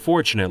 So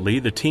unfortunately,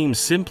 the team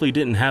simply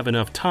didn't have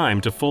enough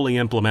time to fully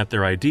implement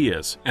their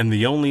ideas, and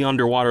the only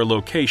underwater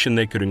location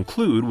they could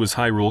include was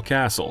Hyrule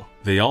Castle.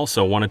 They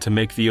also wanted to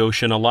make the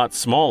ocean a lot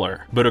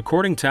smaller, but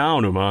according to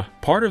Aonuma,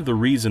 part of the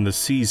reason the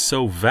sea's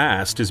so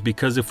vast is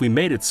because if we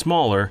made it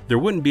smaller, there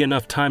wouldn't be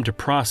enough time to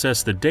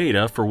process the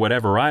data for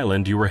whatever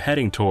island you were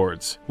heading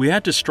towards. We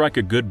had to strike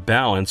a good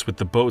balance with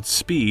the boat's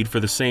speed for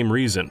the same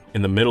reason.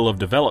 In the middle of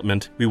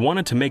development, we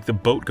wanted to make the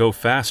boat go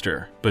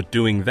faster, but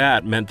doing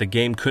that meant the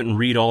game couldn't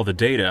read all the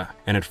data,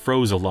 and it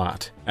froze a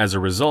lot. As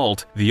a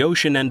result, the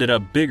ocean ended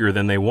up bigger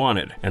than they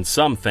wanted, and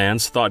some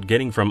fans thought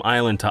getting from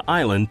island to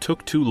island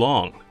took too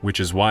long, which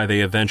is why they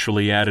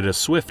eventually added a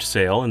swift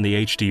sail in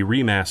the HD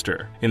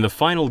remaster. In the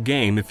final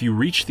game, if you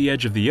reach the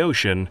edge of the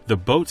ocean, the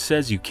boat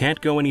says you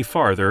can't go any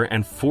farther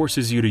and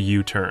forces you to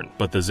U-turn.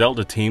 But the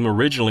Zelda team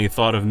originally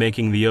thought of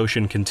making the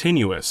ocean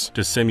continuous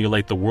to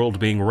simulate the world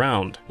being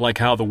round, like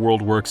how the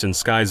world works in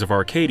Skies of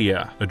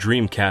Arcadia, a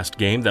Dreamcast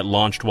game that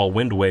launched while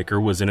Wind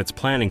Waker was in its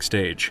planning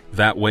stage.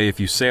 That way, if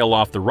you sail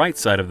off the right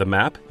side of the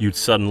map, you'd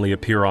suddenly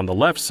appear on the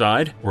left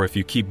side, or if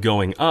you keep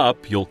going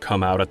up, you'll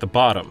come out at the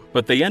bottom.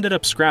 But they ended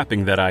up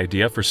scrapping that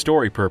idea for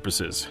story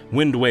purposes.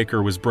 Wind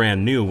Waker was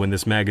brand new when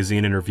this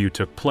magazine interview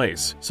took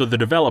place, so the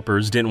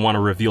developers didn't want to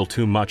reveal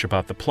too much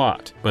about the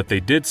plot. But they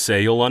did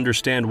say you'll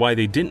understand why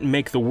they didn't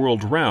make the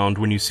world round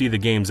when you see the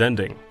game's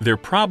ending. They're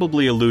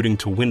probably alluding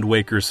to Wind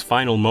Waker's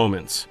final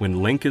moments,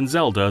 when Link and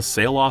Zelda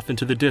sail off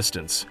into the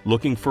distance,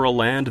 looking for a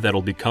land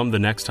that'll become the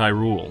next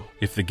Hyrule.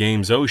 If the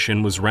game's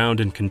ocean was round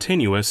and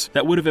continuous,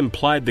 that would have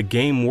implied the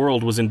game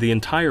world was in the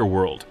entire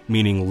world,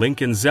 meaning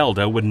Link and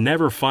Zelda would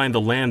never find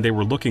the land they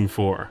were looking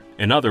for.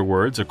 In other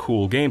words, a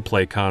cool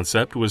gameplay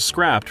concept was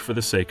scrapped for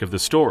the sake of the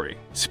story.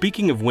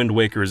 Speaking of Wind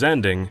Waker's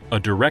ending, a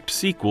direct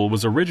sequel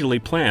was originally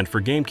planned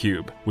for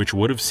GameCube, which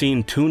would have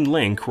seen Toon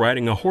Link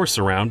riding a horse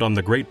around on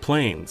the Great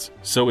Plains.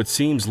 So it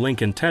seems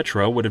Link and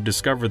Tetra would have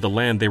discovered the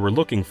land they were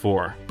looking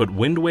for, but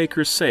Wind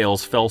Waker's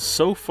sales fell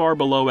so far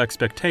below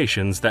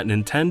expectations that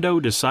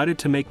Nintendo decided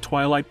to make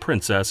Twilight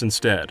Princess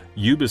instead.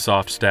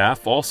 Ubisoft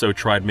staff also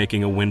tried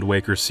making a Wind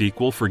Waker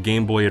sequel for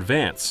Game Boy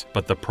Advance,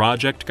 but the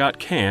project got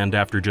canned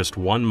after just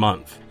 1 month.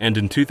 And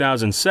in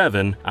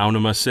 2007,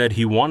 Aonuma said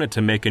he wanted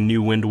to make a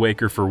new Wind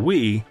Waker for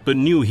Wii, but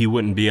knew he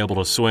wouldn't be able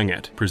to swing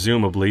it,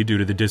 presumably due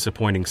to the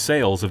disappointing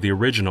sales of the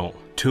original.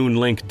 Toon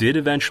Link did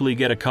eventually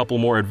get a couple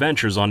more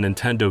adventures on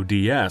Nintendo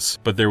DS,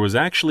 but there was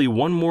actually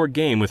one more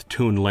game with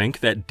Toon Link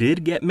that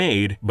did get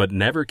made, but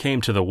never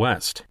came to the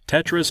West.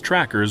 Tetris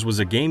Trackers was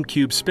a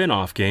GameCube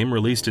spin-off game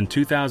released in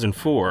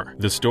 2004.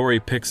 The story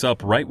picks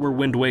up right where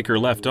Wind Waker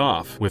left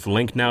off, with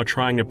Link now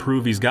trying to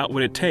prove he's got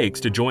what it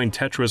takes to join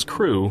Tetra's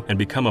crew and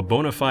become a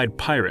bona fide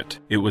pirate.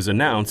 It was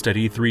announced at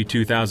E3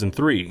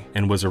 2003,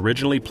 and was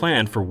originally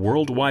planned for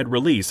worldwide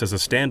release as a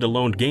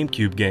standalone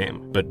GameCube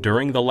game, but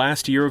during the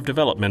last year of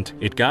development,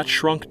 it got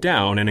shrunk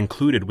down and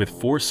included with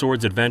Four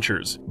Swords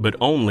Adventures, but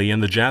only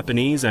in the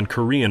Japanese and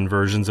Korean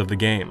versions of the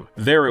game.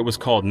 There it was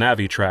called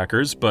Navi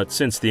Trackers, but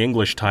since the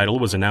English title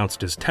was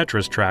announced as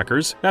Tetris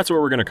Trackers, that's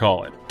what we're gonna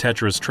call it.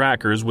 Tetris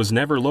Trackers was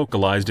never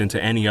localized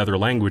into any other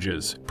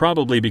languages,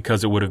 probably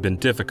because it would have been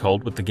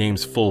difficult with the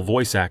game's full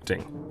voice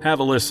acting. Have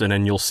a listen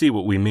and you'll see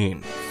what we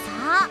mean.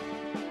 さあ、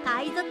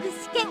海賊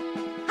試験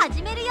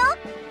始めるよ。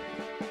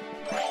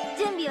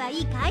準備はい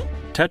いかい？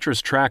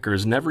 Tetris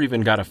Trackers never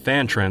even got a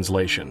fan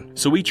translation,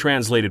 so we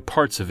translated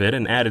parts of it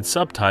and added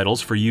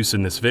subtitles for use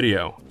in this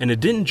video. And it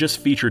didn't just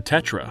feature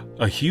Tetra.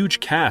 A huge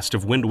cast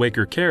of Wind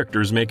Waker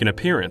characters make an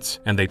appearance,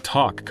 and they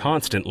talk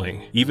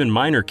constantly. Even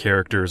minor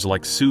characters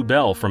like Sue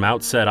Bell from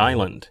Outset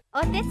Island.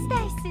 お手伝い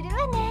する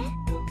わね。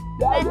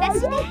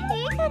私ね、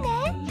いいか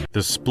ね。 The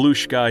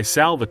sploosh guy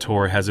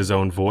Salvatore has his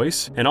own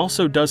voice, and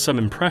also does some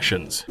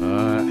impressions.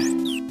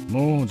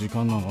 もう時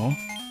間なの？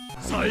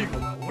最後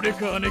は俺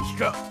か姉貴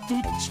かど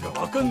っちか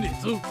わかんね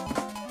えぞ。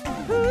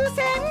風船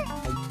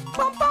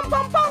ポンポン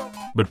ポンポン。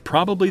 But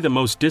probably the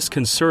most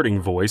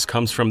disconcerting voice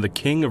comes from the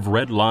King of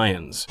Red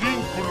Lions.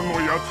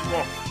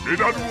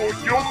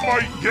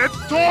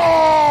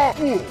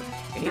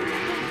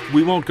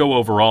 We won't go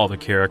over all the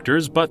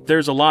characters, but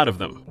there's a lot of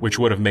them, which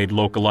would have made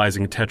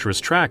localizing Tetris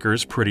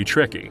Trackers pretty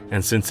tricky.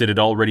 And since it had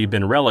already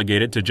been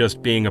relegated to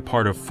just being a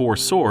part of Four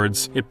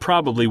Swords, it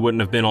probably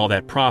wouldn't have been all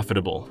that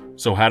profitable.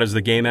 So how does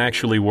the game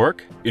actually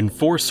work? In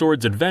Four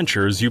Swords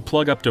Adventures, you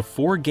plug up to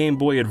 4 Game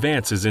Boy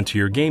Advances into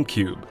your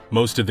GameCube.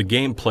 Most of the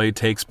gameplay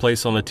takes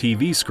place on the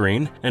TV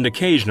screen, and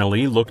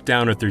occasionally look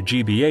down at their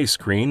GBA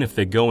screen if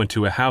they go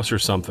into a house or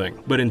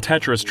something. But in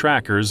Tetris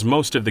Trackers,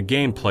 most of the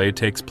gameplay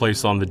takes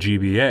place on the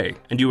GBA,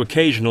 and you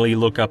occasionally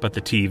look up at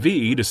the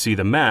TV to see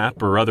the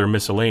map or other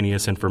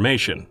miscellaneous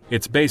information.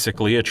 It's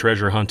basically a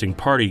treasure hunting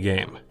party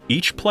game.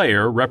 Each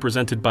player,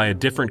 represented by a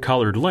different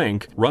colored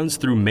Link, runs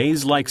through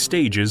maze-like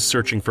stages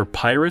searching for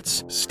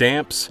pirates,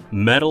 stamps,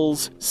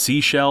 medals,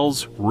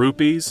 seashells,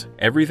 rupees.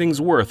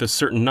 Everything's worth a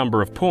certain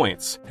number of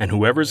points, and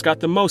whoever's got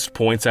the most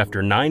points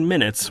after 9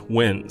 minutes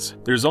wins.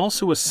 There's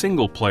also a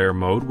single-player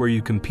mode where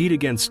you compete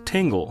against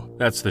Tingle.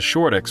 That's the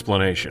short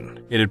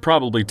explanation. It'd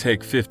probably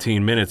take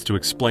 15 minutes to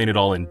explain it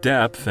all in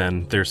depth,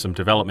 and there's some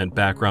development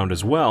background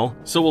as well,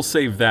 so we'll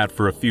save that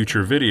for a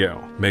future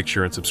video. Make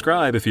sure and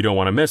subscribe if you don't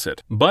want to miss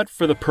it. But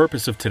for the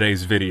purpose of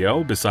today's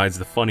video, besides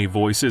the funny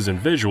voices and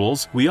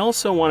visuals, we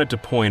also wanted to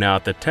point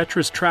out that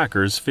Tetris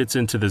Trackers fits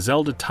into the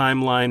Zelda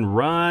timeline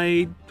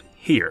right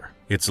here.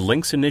 It's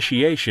Link's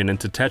initiation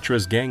into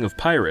Tetra's gang of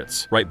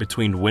pirates, right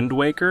between Wind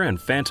Waker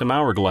and Phantom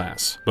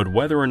Hourglass. But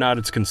whether or not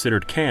it's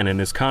considered canon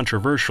is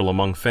controversial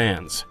among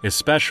fans,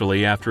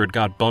 especially after it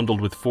got bundled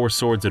with Four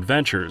Swords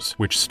Adventures,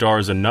 which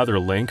stars another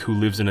Link who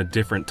lives in a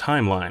different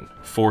timeline.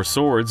 Four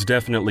Swords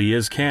definitely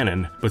is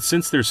canon, but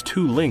since there's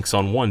 2 Links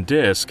on one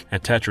disc,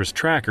 and Tetris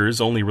Trackers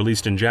only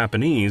released in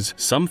Japanese,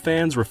 some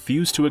fans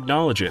refuse to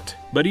acknowledge it.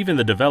 But even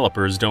the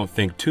developers don't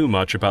think too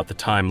much about the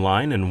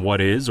timeline and what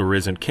is or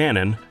isn't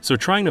canon, so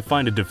trying to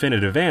find a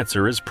definitive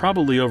answer is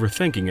probably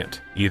overthinking it.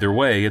 Either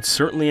way, it's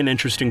certainly an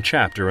interesting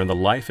chapter in the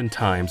life and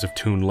times of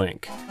Toon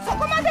Link.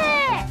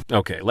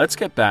 Okay, let's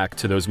get back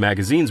to those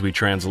magazines we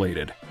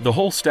translated. The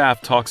whole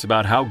staff talks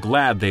about how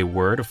glad they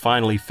were to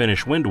finally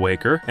finish Wind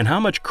Waker and how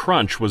much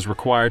crunch was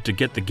required to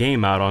get the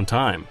game out on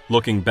time.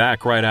 Looking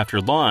back right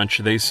after launch,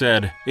 they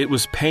said, "It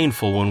was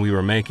painful when we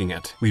were making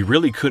it. We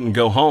really couldn't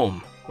go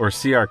home or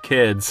see our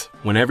kids.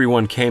 When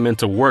everyone came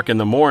into work in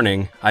the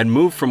morning, I'd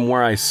move from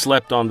where I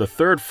slept on the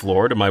 3rd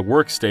floor to my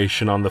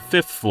workstation on the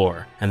 5th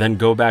floor, and then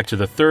go back to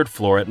the 3rd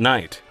floor at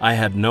night. I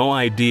had no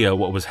idea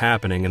what was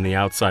happening in the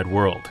outside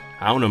world."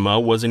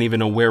 Aonuma wasn't even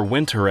aware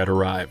winter had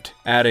arrived,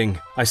 adding,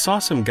 "I saw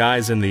some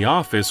guys in the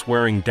office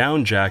wearing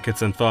down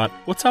jackets and thought,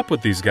 what's up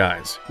with these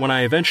guys? When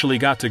I eventually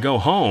got to go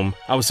home,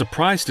 I was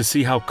surprised to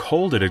see how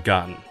cold it had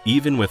gotten."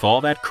 Even with all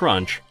that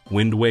crunch,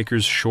 Wind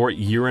Waker's short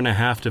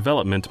 1.5-year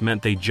development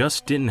meant they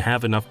just didn't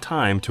have enough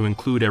time to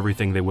include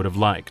everything they would have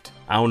liked.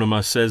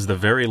 Aonuma says the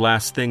very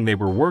last thing they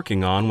were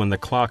working on when the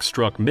clock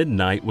struck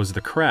midnight was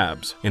the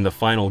crabs. In the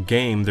final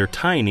game, they're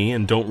tiny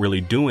and don't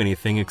really do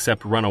anything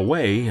except run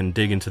away and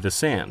dig into the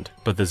sand.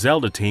 But the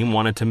Zelda team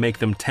wanted to make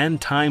them 10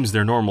 times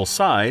their normal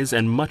size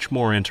and much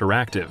more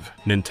interactive.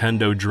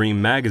 Nintendo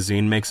Dream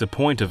Magazine makes a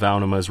point of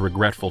Aonuma's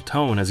regretful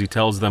tone as he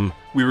tells them,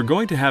 "We were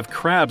going to have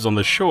crabs on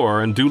the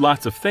shore and do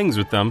lots of things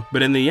with them,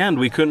 but in the end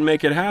we couldn't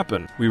make it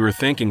happen. We were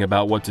thinking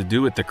about what to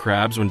do with the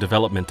crabs when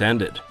development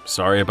ended.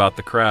 Sorry about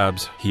the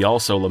crabs." He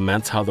also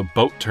laments how the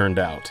boat turned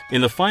out.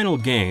 In the final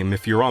game,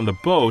 if you're on the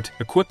boat,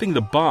 equipping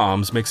the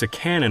bombs makes a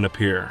cannon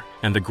appear,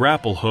 and the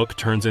grapple hook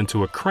turns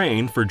into a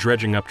crane for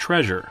dredging up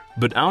treasure.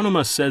 But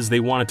Aonuma says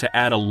they wanted to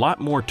add a lot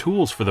more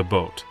tools for the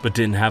boat, but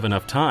didn't have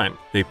enough time.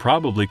 They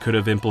probably could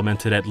have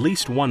implemented at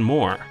least one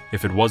more,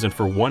 if it wasn't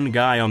for one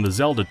guy on the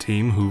Zelda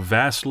team who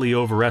vastly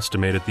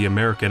overestimated the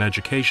American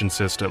education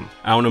system.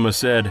 Aonuma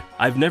said,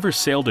 "I've never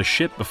sailed a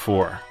ship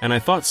before, and I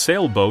thought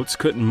sailboats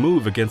couldn't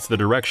move against the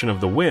direction of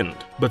the wind.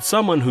 But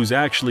someone who's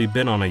actually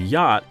been on a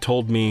yacht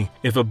told me,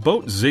 if a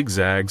boat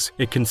zigzags,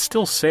 it can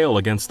still sail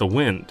against the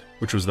wind."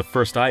 Which was the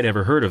first I'd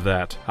ever heard of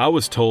that. I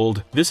was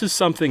told, this is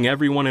something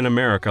everyone in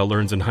America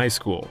learns in high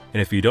school,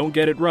 and if you don't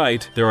get it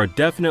right, there are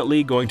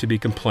definitely going to be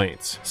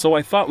complaints. So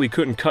I thought we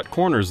couldn't cut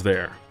corners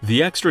there.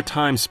 The extra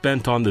time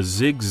spent on the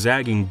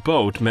zigzagging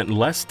boat meant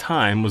less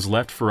time was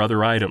left for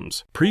other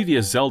items.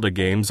 Previous Zelda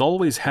games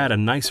always had a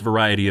nice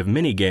variety of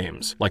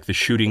mini-games, like the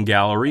shooting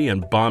gallery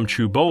and bomb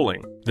chew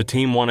bowling. The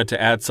team wanted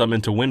to add some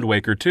into Wind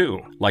Waker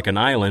too, like an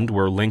island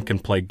where Link can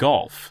play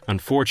golf.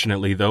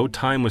 Unfortunately though,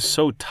 time was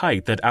so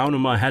tight that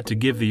Aonuma had to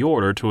give the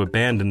order to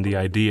abandon the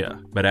idea.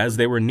 But as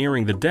they were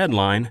nearing the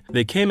deadline,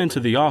 they came into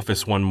the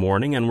office one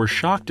morning and were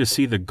shocked to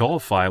see the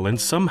golf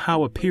island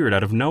somehow appeared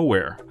out of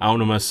nowhere.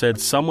 Aonuma said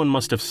someone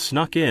must have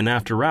snuck in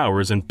after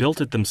hours and built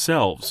it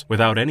themselves,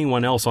 without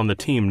anyone else on the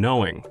team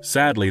knowing.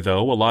 Sadly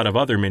though, a lot of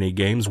other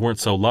mini-games weren't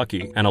so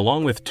lucky, and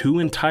along with 2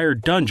 entire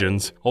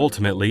dungeons,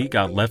 ultimately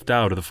got left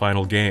out of the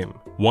final game.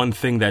 One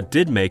thing that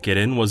did make it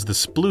in was the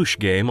Sploosh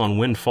game on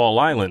Windfall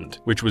Island,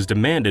 which was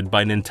demanded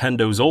by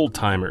Nintendo's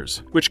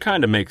old-timers, which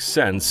kinda makes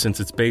sense since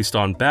it's based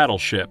on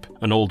Battleship,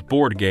 an old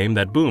board game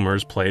that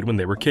boomers played when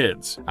they were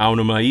kids.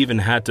 Aonuma even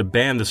had to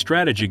ban the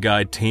strategy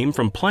guide team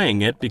from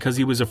playing it because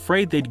he was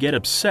afraid they'd get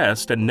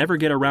obsessed and never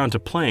get around to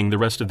playing the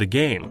rest of the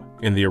game.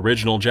 In the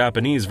original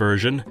Japanese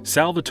version,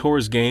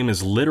 Salvatore's game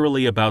is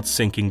literally about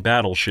sinking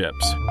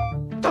battleships.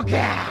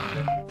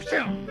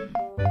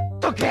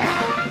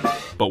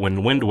 But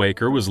when Wind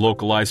Waker was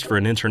localized for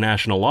an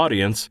international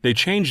audience, they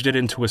changed it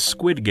into a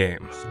squid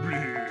game.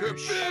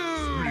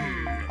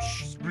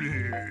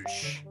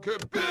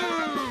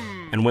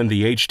 And when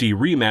the HD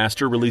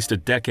remaster released a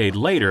decade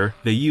later,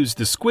 they used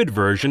the squid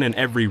version in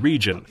every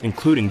region,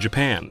 including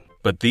Japan.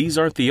 But these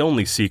aren't the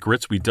only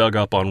secrets we dug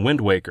up on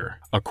Wind Waker.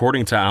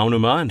 According to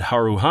Aonuma and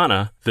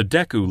Haruhana, the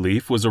Deku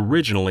Leaf was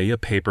originally a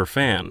paper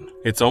fan.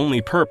 Its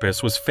only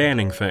purpose was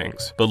fanning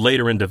things, but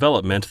later in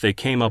development they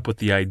came up with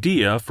the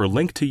idea for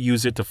Link to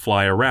use it to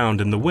fly around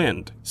in the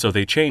wind, so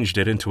they changed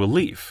it into a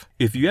leaf.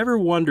 If you ever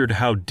wondered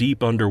how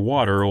deep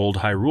underwater old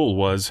Hyrule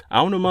was,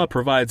 Aonuma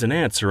provides an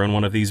answer in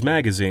one of these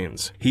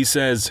magazines. He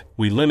says,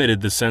 "We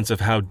limited the sense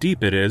of how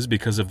deep it is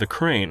because of the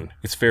crane.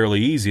 It's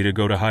fairly easy to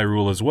go to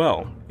Hyrule as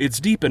well. It's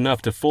deep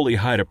enough to fully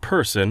hide a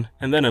person,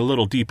 and then a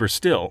little deeper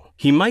still."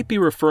 He might be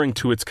referring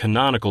to its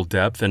canonical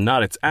depth and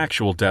not its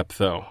actual depth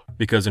though,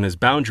 because in his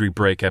Boundary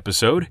Break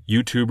episode,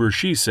 YouTuber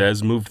She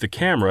Says moved the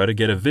camera to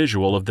get a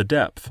visual of the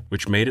depth,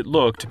 which made it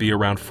look to be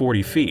around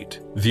 40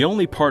 feet. The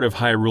only part of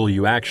Hyrule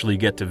you actually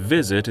get to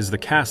visit is the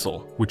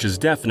castle, which is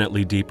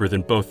definitely deeper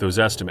than both those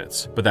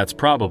estimates, but that's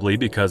probably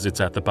because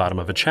it's at the bottom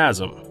of a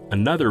chasm.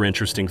 Another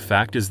interesting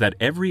fact is that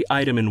every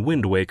item in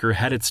Wind Waker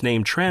had its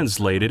name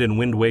translated in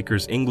Wind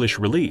Waker's English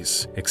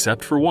release,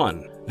 except for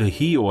one, the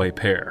Hioi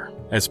pear.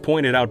 As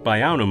pointed out by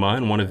Aonuma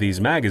in one of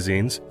these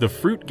magazines, the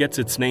fruit gets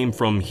its name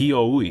from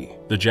hioi,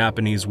 the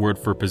Japanese word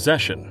for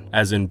possession,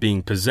 as in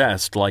being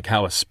possessed like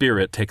how a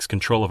spirit takes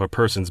control of a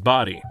person's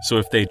body. So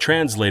if they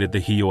translated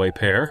the hioi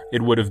pear,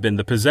 it would have been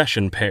the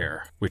possession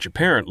pear, which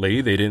apparently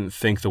they didn't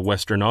think the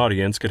Western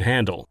audience could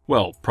handle.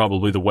 Well,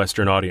 probably the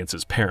Western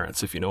audience's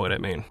parents, if you know what I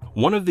mean.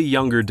 One of the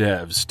younger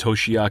devs,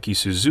 Toshiaki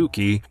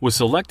Suzuki, was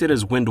selected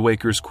as Wind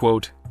Waker's,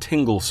 quote,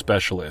 Tingle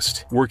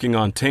specialist. Working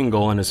on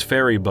Tingle and his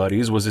fairy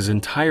buddies was his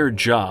entire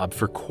job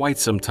for quite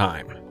some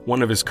time.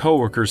 One of his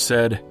coworkers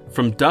said,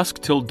 "From dusk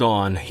till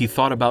dawn, he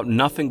thought about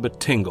nothing but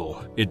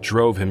Tingle. It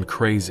drove him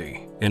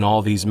crazy." In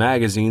all these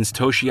magazines,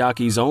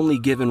 Toshiaki's only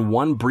given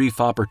one brief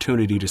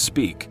opportunity to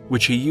speak,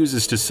 which he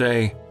uses to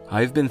say,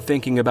 "I've been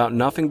thinking about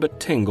nothing but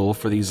Tingle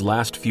for these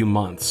last few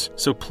months,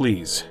 so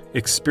please,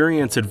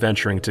 experience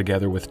adventuring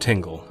together with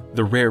Tingle.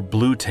 The rare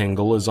blue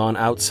Tingle is on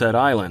Outset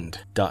Island, ...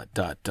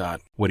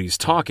 What he's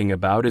talking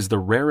about is the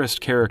rarest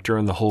character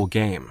in the whole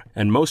game,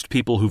 and most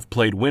people who've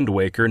played Wind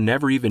Waker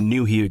never even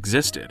knew he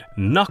existed.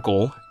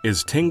 Knuckle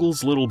is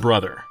Tingle's little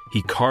brother.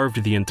 He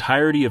carved the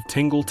entirety of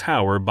Tingle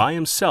Tower by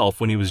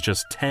himself when he was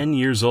just 10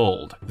 years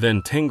old.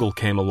 Then Tingle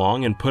came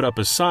along and put up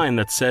a sign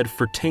that said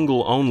 "For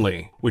Tingle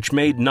Only," which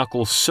made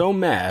Knuckle so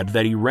mad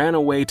that he ran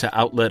away to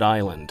Outlet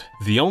Island.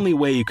 The only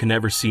way you can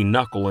ever see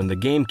Knuckle in the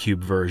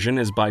GameCube version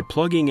is by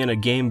plugging in a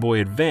Game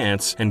Boy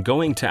Advance and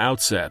going to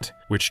Outset,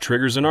 which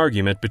triggers an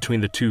argument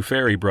between the two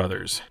fairy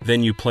brothers.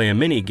 Then you play a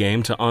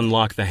mini-game to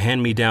unlock the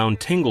hand-me-down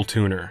Tingle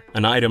Tuner,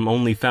 an item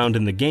only found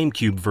in the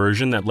GameCube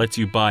version that lets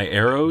you buy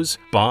arrows,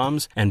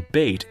 bombs, and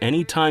bait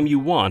anytime you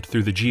want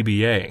through the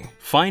GBA.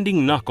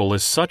 Finding Knuckle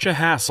is such a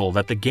hassle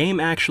that the game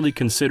actually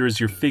considers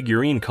your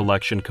figurine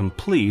collection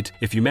complete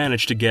if you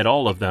manage to get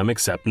all of them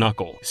except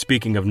Knuckle.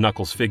 Speaking of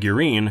Knuckle's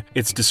figurine,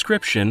 its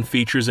description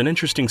features an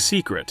interesting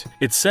secret.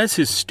 It says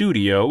his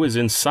studio is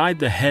inside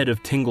the head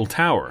of Tingle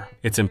Tower.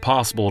 It's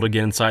impossible to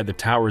get inside the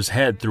tower's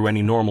head through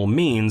any normal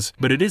means,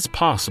 but it is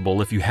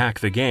possible if you hack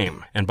the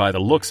game, and by the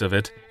looks of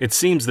it, it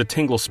seems the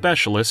Tingle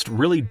specialist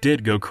really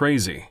did go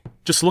crazy.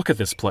 Just look at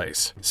this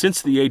place.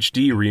 Since the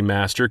HD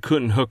remaster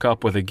couldn't hook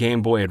up with a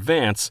Game Boy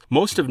Advance,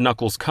 most of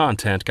Knuckles'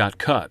 content got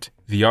cut.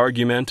 The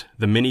argument,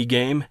 the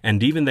minigame,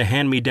 and even the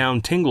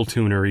hand-me-down Tingle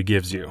Tuner he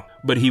gives you.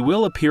 But he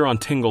will appear on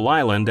Tingle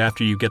Island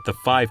after you get the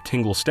 5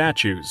 Tingle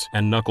statues,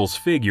 and Knuckles'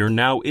 figure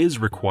now is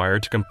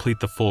required to complete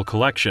the full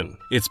collection.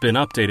 It's been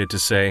updated to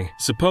say,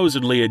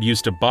 supposedly it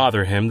used to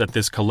bother him that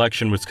this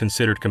collection was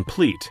considered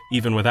complete,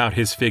 even without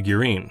his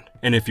figurine.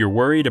 And if you're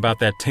worried about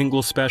that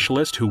Tingle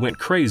specialist who went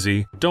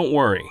crazy, don't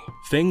worry.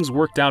 Things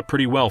worked out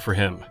pretty well for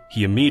him.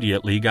 He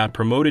immediately got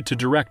promoted to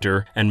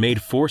director and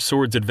made 4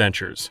 Swords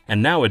Adventures,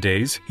 and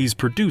nowadays he's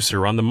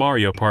producer on the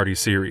Mario Party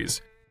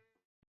series.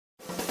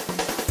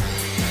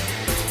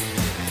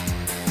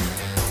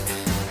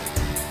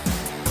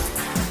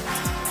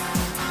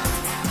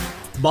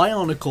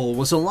 Bionicle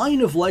was a line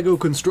of LEGO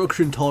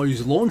construction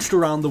toys launched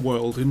around the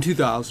world in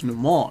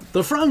 2001.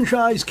 The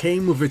franchise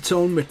came with its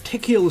own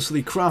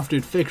meticulously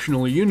crafted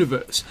fictional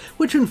universe,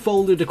 which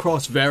unfolded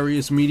across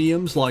various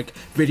mediums like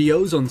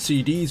videos on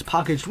CDs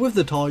packaged with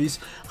the toys,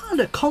 and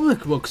a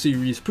comic book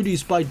series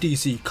produced by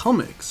DC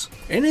Comics.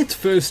 In its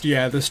first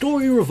year, the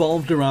story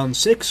revolved around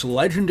 6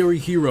 legendary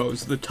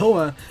heroes, the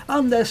Toa,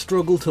 and their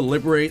struggle to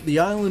liberate the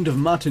island of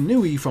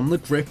Matanui from the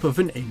grip of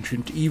an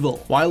ancient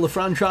evil. While the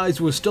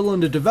franchise was still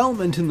under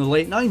development, development in the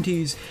late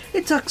 90s,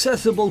 its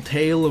accessible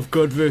tale of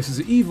good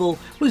versus evil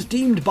was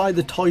deemed by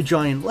the toy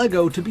giant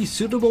LEGO to be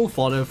suitable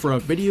fodder for a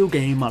video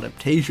game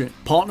adaptation.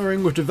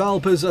 Partnering with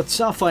developers at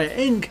Sapphire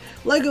Inc.,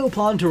 LEGO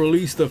planned to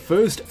release the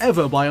first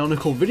ever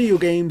Bionicle video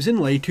games in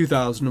late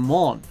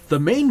 2001. The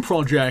main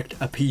project,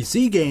 a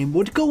PC game,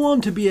 would go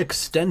on to be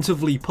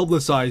extensively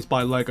publicised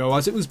by LEGO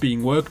as it was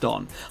being worked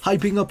on,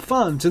 hyping up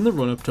fans in the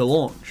run-up to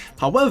launch.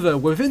 However,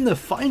 within the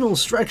final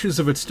stretches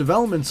of its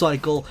development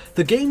cycle,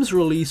 the game's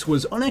release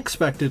was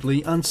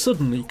unexpectedly and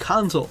suddenly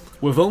cancelled.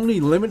 With only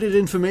limited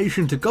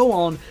information to go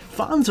on,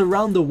 fans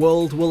around the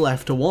world were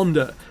left to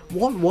wonder,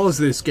 what was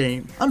this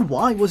game, and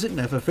why was it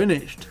never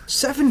finished?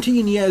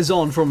 17 years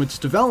on from its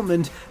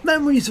development,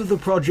 memories of the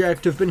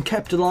project have been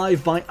kept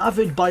alive by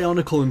avid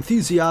Bionicle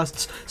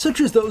enthusiasts such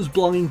as those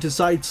belonging to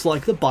sites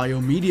like the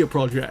Biomedia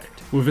Project.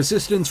 With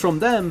assistance from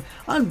them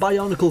and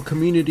Bionicle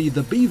community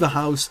The Beaver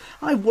House,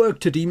 I've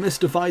worked to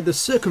demystify the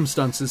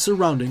circumstances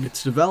surrounding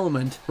its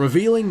development.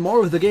 Revealing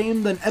more of the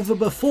game than ever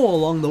before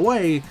along the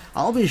way,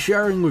 I'll be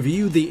sharing with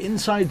you the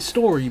inside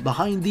story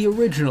behind the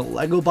original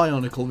LEGO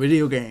Bionicle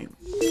video game.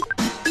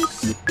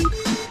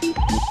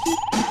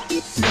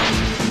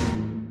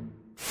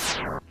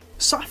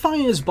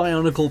 Sapphire's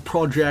Bionicle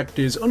project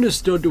is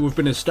understood to have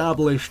been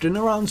established in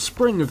around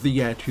spring of the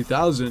year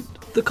 2000.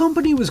 The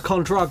company was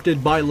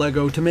contracted by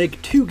LEGO to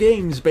make 2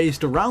 games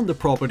based around the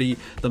property.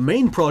 The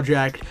main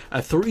project, a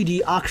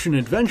 3D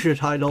action-adventure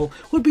title,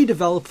 would be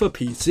developed for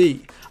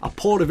PC. A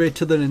port of it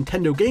to the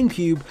Nintendo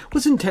GameCube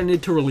was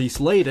intended to release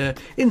later,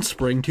 in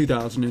spring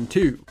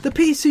 2002. The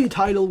PC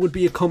title would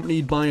be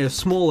accompanied by a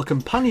smaller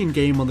companion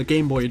game on the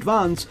Game Boy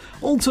Advance,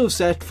 also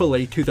set for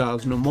late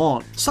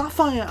 2001.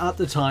 Sapphire at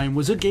the time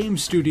was a game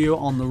studio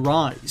on the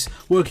rise,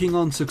 working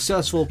on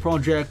successful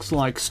projects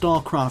like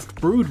StarCraft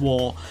Brood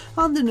War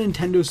and the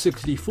Nintendo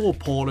 64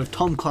 port of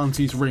Tom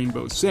Clancy's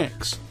Rainbow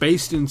Six.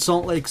 Based in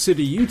Salt Lake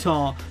City,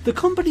 Utah, the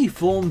company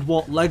formed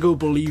what LEGO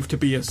believed to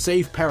be a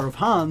safe pair of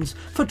hands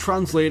for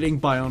translating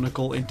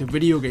Bionicle into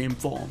video game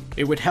form.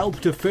 It would help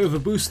to further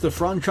boost the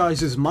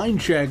franchise's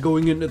mindshare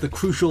going into the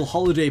crucial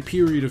holiday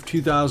period of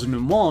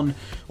 2001,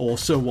 or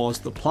so was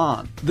the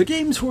plan. The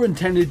games were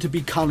intended to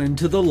be canon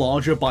to the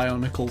larger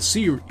Bionicle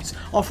series,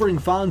 offering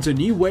fans a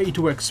new way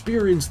to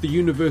experience the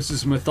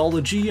universe's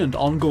mythology and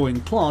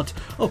ongoing plot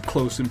up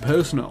close and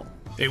personal.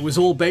 It was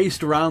all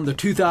based around the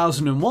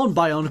 2001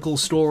 Bionicle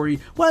story,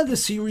 where the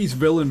series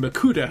villain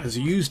Makuta has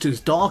used his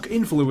dark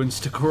influence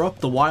to corrupt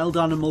the wild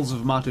animals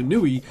of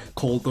Matanui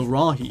called the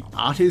Rahi.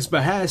 At his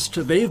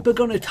behest, they've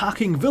begun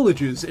attacking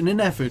villages in an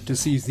effort to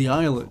seize the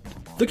island.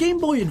 The Game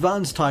Boy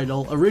Advance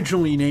title,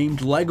 originally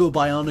named LEGO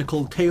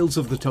Bionicle Tales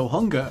of the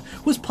Tohunga,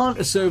 was planned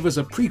to serve as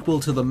a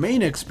prequel to the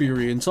main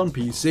experience on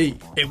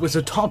PC. It was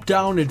a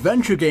top-down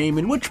adventure game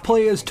in which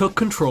players took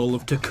control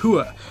of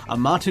Takua, a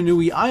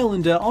Matanui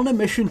islander on a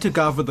mission to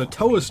gather the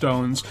Toa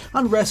Stones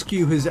and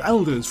rescue his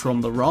elders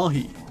from the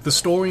Rahi. The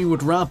story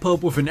would wrap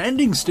up with an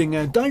ending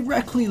stinger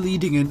directly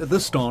leading into the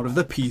start of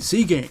the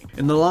PC game.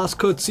 In the last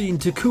cutscene,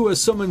 Takua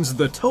summons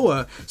the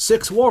Toa,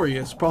 6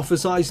 warriors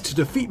prophesized to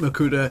defeat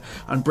Makuta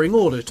and bring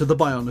order to the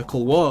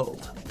Bionicle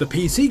world. The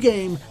PC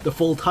game, the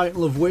full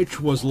title of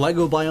which was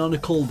LEGO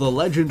Bionicle The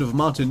Legend of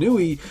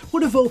Matanui,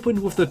 would have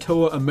opened with the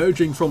Toa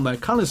emerging from their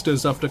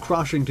canisters after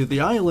crashing to the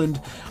island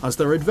as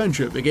their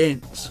adventure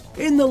begins.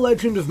 In The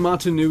Legend of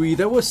Matanui,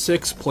 there were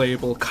 6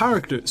 playable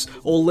characters,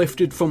 all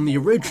lifted from the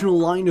original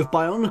line of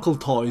Bionicle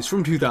toys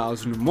from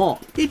 2001.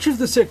 Each of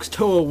the 6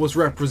 Toa was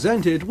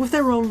represented with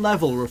their own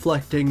level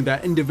reflecting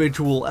their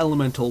individual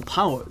elemental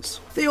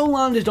powers. They all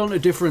landed onto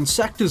different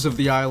sectors of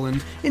the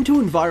island into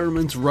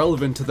environments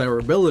relevant to their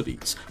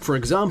abilities. For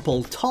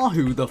example,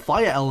 Tahu, the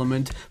fire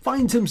element,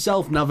 finds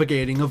himself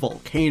navigating a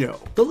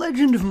volcano. The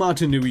Legend of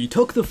Matanui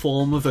took the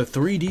form of a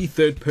 3D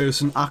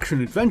third-person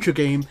action-adventure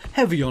game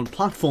heavy on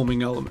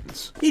platforming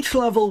elements. Each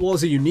level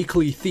was a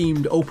uniquely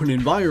themed open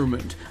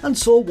environment, and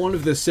saw one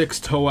of the 6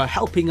 Toa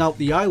helping out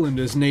the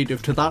islanders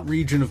native to that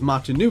region of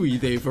Matanui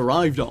they've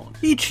arrived on.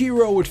 Each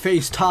hero would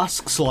face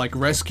tasks like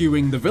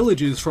rescuing the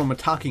villagers from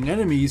attacking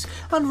enemies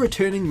and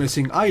returning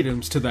missing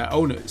items to their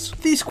owners.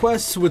 These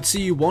quests would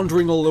see you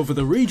wandering all over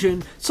the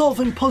region,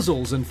 solving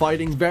puzzles and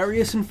fighting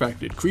various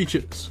infected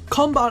creatures.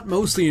 Combat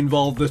mostly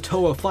involved the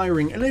Toa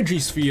firing energy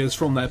spheres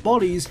from their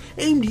bodies,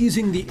 aimed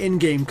using the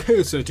in-game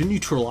cursor to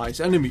neutralize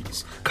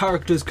enemies.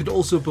 Characters could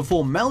also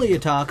perform melee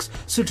attacks,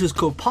 such as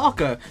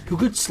Kopaka, who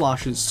could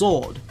slash his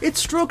sword. Its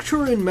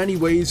structure in many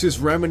ways is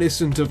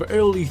reminiscent of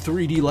early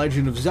 3D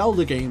Legend of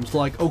Zelda games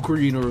like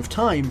Ocarina of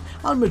Time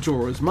and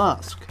Majora's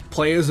Mask.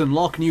 Players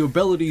unlock new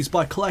abilities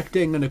by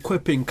collecting and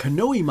equipping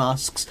Konoe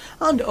masks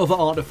and other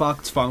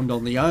artifacts found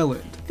on the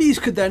island. These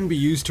could then be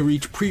used to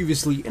reach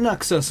previously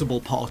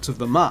inaccessible parts of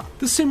the map.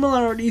 The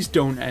similarities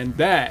don't end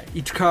there.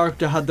 Each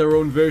character had their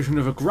own version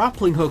of a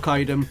grappling hook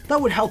item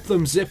that would help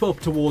them zip up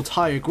towards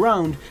higher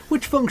ground,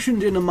 which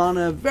functioned in a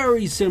manner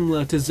very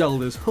similar to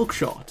Zelda's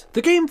hookshot.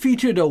 The game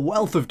featured a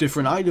wealth of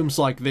different items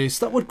like this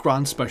that would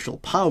grant special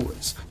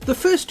powers. The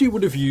first you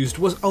would have used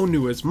was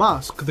Onua's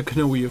mask, the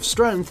Konoe of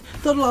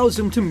Strength, that allows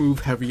him to move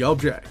heavy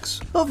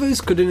objects.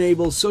 Others could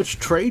enable such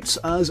traits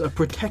as a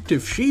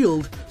protective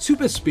shield,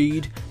 super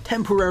speed,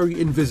 temporary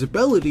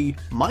invisibility,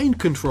 mind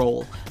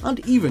control,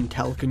 and even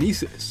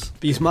telekinesis.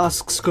 These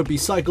masks could be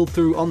cycled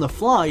through on the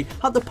fly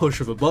at the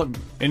push of a button.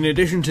 In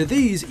addition to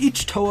these,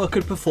 each Toa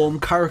could perform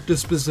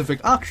character-specific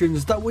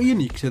actions that were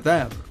unique to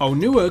them.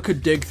 Onua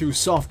could dig through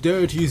soft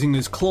dirt using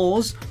his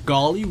claws,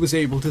 Gali was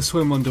able to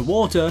swim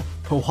underwater,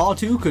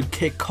 Pohatu could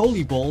kick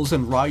Koli balls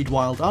and ride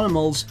wild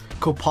animals,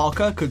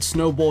 Kopaka could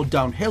snowboard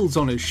down hills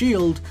on his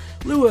shield,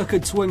 Lua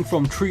could swing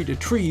from tree to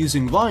tree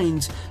using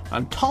vines,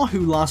 and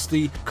Tahu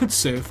lastly could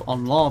surf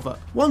on lava.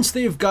 Once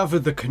they have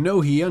gathered the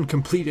Konohi and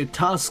completed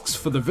tasks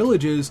for the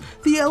villagers,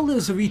 the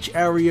elders of each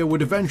area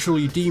would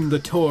eventually deem the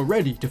Toa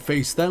ready to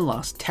face their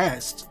last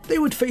test. They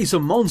would face a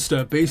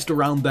monster based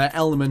around their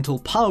elemental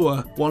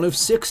power, one of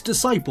 6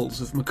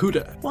 disciples of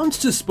Makuta. Once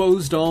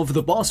disposed of,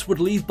 the boss would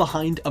leave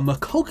behind a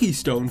Makoki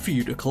stone for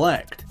you to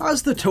collect.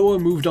 As the Toa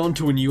moved on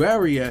to a new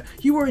area,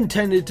 you were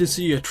intended to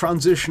see a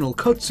transitional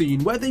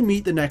cutscene where they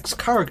meet the next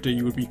character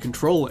you would be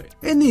controlling.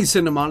 In these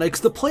cinematics,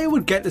 the player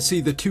would get to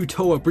see the two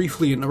Toa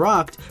briefly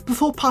interact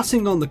before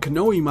passing on the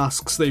Konohi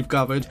masks they've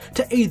gathered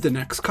to aid the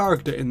next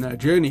character in their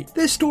journey.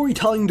 This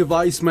storytelling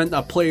device meant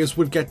that players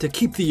would get to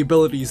keep the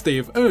abilities they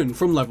have earned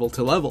from level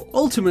to level.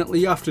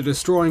 Ultimately, after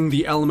destroying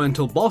the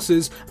elemental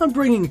bosses and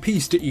bringing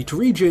peace to each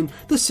region,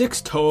 the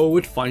 6 Toa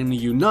would finally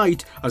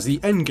unite as the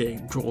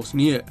endgame draws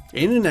near.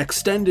 In an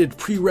extended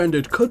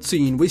pre-rendered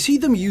cutscene, we see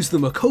them use the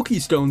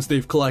Makoki stones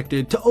they've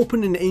collected to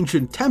open an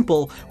ancient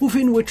temple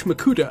within which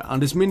Makuta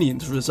and his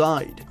minions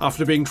reside.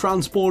 After being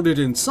transported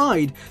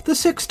inside, the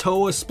 6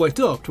 Toa split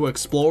up to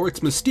explore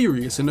its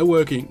mysterious inner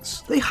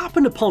workings. They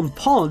happen upon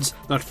pods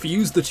that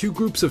fuse the two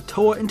groups of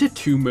Toa into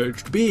 2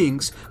 merged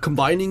beings,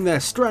 combining their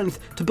strength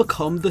to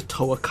become the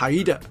Toa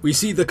Kaida. We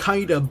see the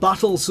Kaida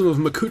battle some of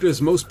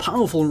Makuta's most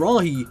powerful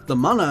Rahi, the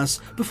Manas,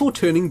 before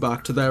turning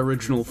back to their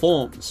original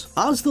forms.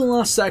 As the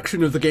last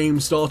section of the game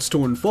starts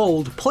to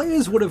unfold,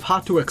 players would have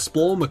had to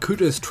explore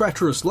Makuta's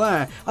treacherous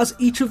lair as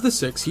each of the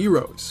 6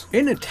 heroes.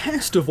 In a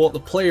test of what the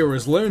player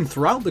has learned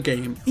throughout the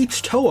game,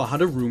 each Toa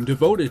had a room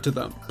devoted to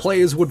them.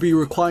 Players would be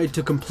required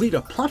to complete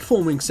a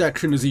platforming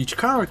section as each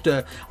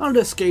character and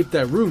escape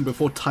their room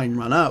before time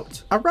ran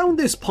out. Around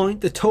this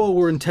point, the Toa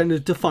were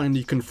intended to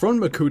finally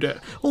confront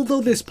Makuta,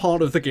 although this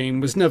part of the game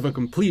was never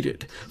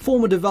completed.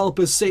 Former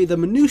developers say the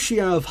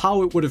minutiae of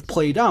how it would have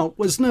played out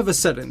was never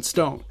set in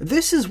stone.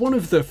 This is one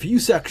of the few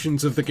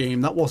sections of the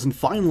game that wasn't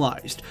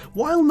finalized.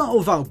 While not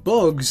without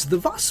bugs, the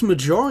vast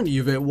majority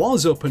of it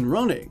was up and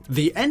running.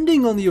 The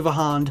ending, on the other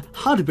hand,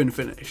 had been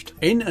finished.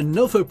 In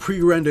another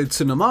pre-rendered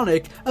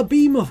cinematic, a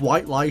beam of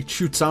white light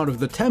shoots out of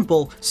the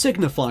temple,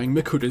 signifying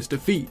Makuta's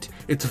defeat.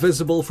 It's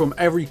visible from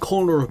every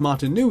corner of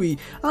Matanui,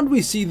 and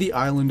we see the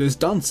islanders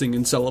dancing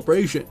in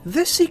celebration.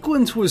 This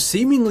sequence was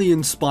seemingly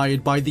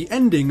inspired by the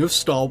ending of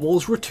Star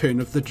Wars Return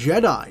of the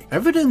Jedi.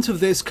 Evidence of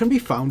this can be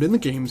found in the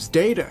game's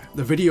data.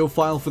 The video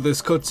file for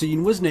this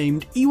cutscene was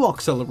named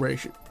Ewok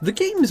Celebration. The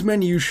game's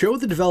menu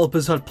showed the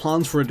developers had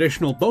plans for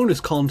additional bonus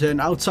content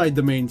outside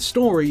the main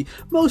story,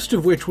 most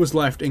of which was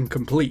left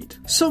incomplete.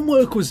 Some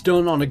work was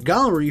done on a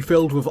gallery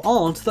filled with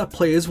art that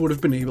players would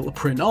have been able to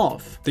print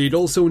off. They'd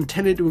also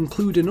intended to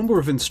include a number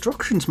of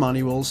instructions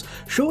manuals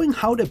showing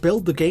how to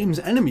build the game's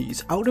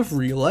enemies out of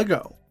real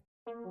Lego.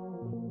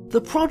 The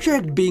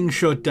project being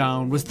shut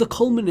down was the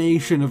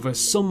culmination of a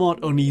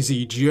somewhat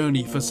uneasy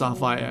journey for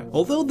Sapphire.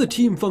 Although the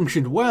team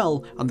functioned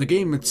well, and the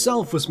game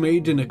itself was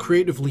made in a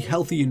creatively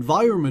healthy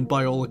environment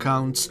by all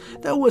accounts,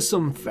 there were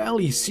some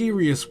fairly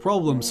serious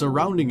problems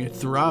surrounding it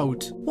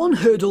throughout. One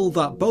hurdle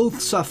that both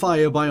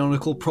Sapphire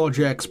Bionicle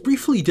projects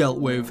briefly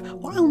dealt with,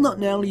 while not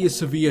nearly as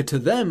severe to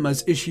them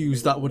as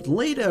issues that would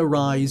later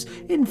arise,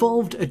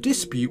 involved a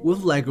dispute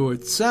with LEGO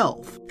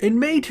itself. In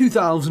May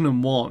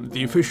 2001,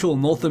 the official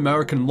North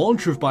American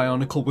launch of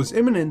Bionicle was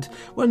imminent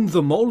when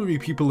the Maori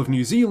people of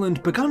New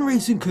Zealand began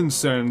raising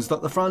concerns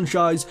that the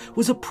franchise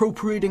was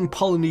appropriating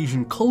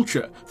Polynesian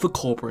culture for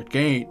corporate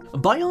gain.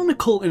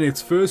 Bionicle in its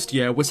first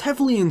year was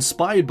heavily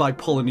inspired by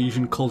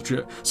Polynesian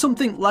culture,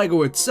 something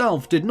LEGO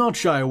itself did not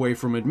shy away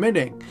from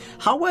admitting.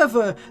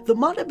 However, the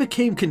matter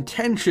became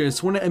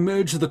contentious when it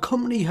emerged the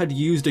company had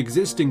used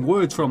existing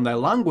words from their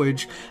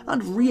language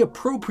and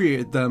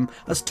reappropriated them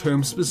as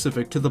terms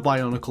specific to the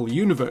Bionicle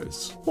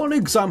universe. One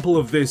example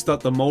of this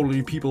that the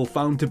Maori people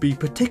found to be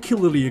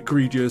particularly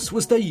egregious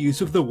was their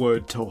use of the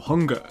word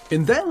tohunga.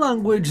 In their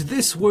language,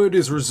 this word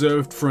is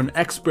reserved for an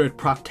expert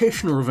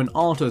practitioner of an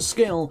art or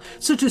skill,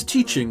 such as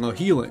teaching or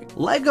healing.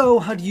 LEGO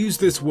had used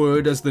this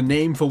word as the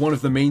name for one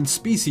of the main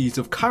species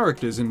of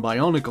characters in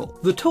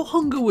Bionicle. The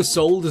tohunga was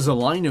sold as a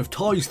line of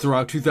toys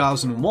throughout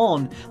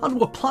 2001 and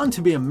were planned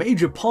to be a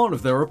major part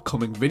of their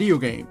upcoming video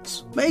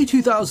games. May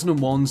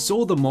 2001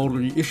 saw the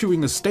Maori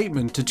issuing a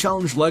statement to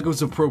challenge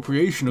LEGO's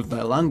appropriation of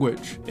their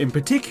language. In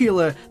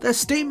particular, their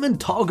statement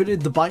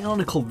targeted the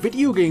Bionicle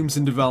video games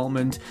in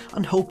development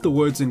and hoped the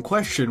words in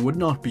question would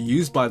not be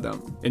used by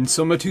them. In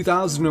summer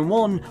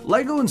 2001,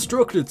 LEGO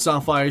instructed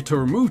Sapphire to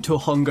remove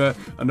Tohunga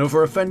and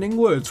other offending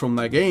words from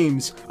their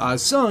games.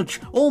 As such,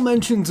 all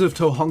mentions of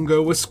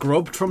Tohunga were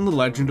scrubbed from the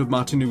Legend of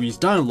Matanui's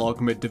dialogue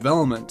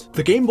mid-development.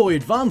 The Game Boy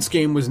Advance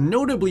game was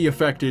notably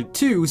affected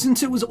too,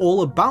 since it was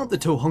all about the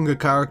Tohunga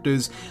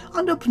characters,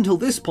 and up until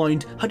this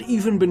point had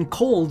even been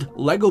called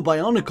LEGO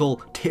Bionicle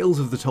Tales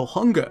of the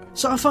Tohunga.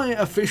 Sapphire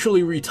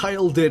officially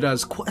retitled it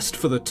as Quest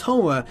for the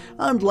Toa,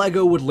 and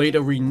LEGO would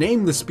later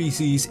rename the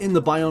species in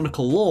the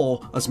Bionicle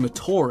lore as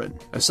Matoran.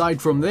 Aside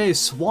from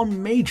this,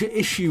 one major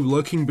issue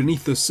lurking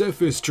beneath the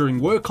surface during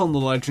work on the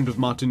Legend of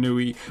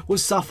Matanui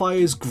was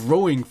Sapphire's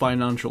growing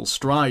financial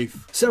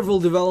strife.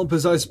 Several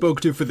developers I spoke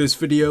to for this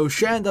video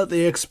shared that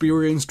they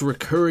experienced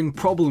recurring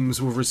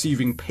problems with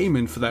receiving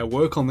payment for their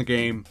work on the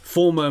game.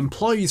 Former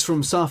employees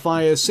from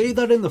Sapphire say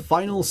that in the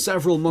final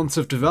several months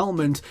of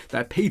development,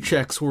 their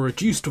paychecks were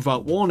reduced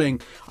without warning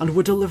and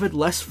were delivered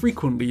less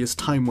frequently as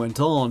time went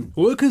on.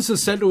 Workers are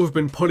said to have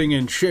been putting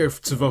in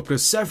shifts of up to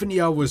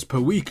 70 hours per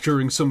week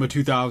during summer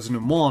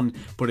 2001,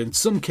 but in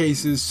some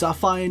cases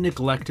Sapphire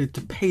neglected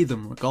to pay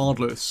them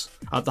regardless.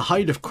 At the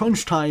height of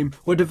crunch time,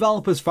 where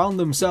developers found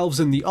themselves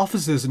in the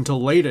offices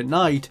until late at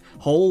night,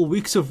 whole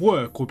weeks of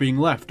work were being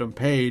left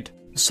unpaid.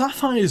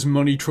 Sapphire's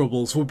money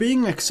troubles were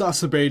being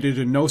exacerbated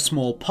in no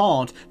small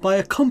part by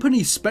a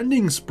company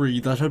spending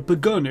spree that had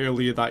begun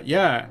earlier that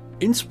year.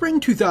 In spring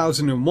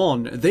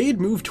 2001, they had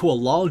moved to a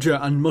larger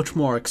and much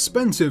more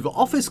expensive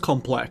office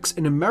complex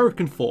in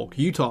American Fork,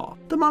 Utah.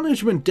 The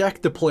management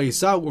decked the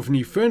place out with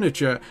new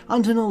furniture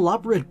and an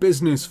elaborate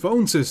business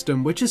phone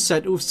system which is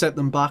said to have set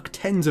them back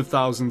tens of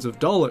thousands of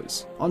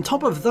dollars. On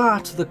top of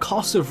that, the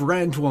costs of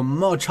rent were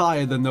much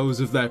higher than those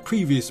of their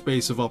previous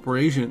base of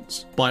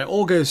operations. By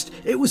August,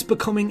 it was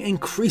becoming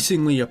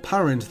increasingly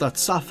apparent that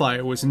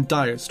Sapphire was in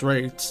dire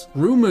straits.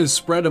 Rumours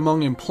spread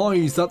among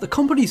employees that the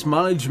company's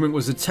management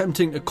was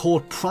attempting to court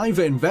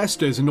private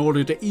investors in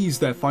order to ease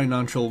their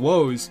financial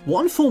woes.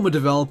 One former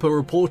developer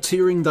reports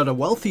hearing that a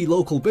wealthy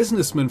local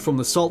businessman from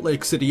the Salt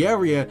Lake City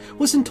area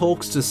was in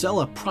talks to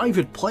sell a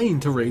private plane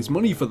to raise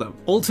money for them.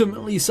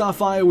 Ultimately,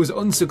 Sapphire was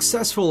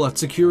unsuccessful at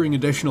securing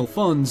additional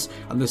funds,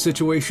 and the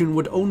situation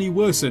would only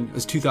worsen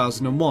as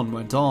 2001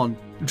 went on.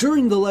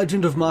 During the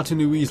Legend of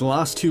Matanui's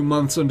last 2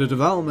 months under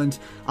development,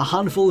 a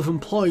handful of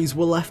employees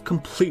were left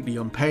completely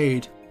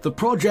unpaid. The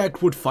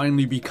project would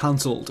finally be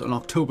cancelled on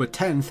October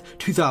 10th,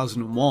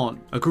 2001.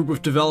 A group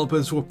of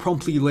developers were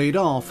promptly laid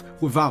off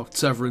without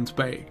severance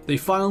pay. They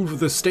filed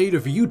with the state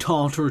of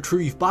Utah to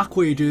retrieve back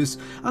wages,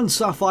 and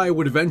Sapphire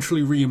would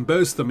eventually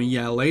reimburse them a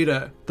year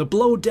later. The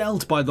blow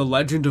dealt by the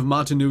Legend of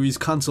Matanui's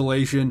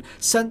cancellation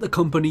sent the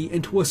company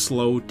into a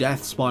slow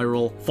death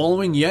spiral.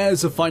 Following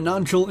years of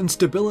financial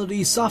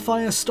instability,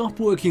 Sapphire stopped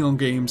working on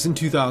games in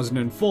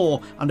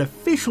 2004 and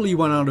officially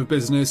went out of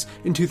business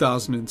in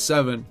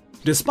 2007.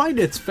 Despite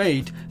its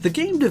fate, the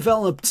game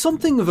developed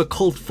something of a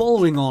cult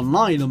following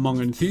online among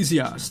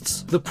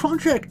enthusiasts. The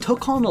project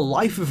took on a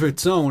life of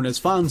its own as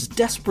fans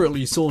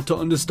desperately sought to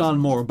understand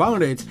more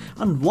about it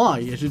and why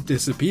it had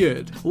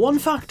disappeared. One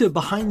factor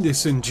behind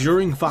this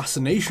enduring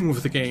fascination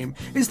with the game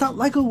is that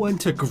LEGO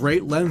went to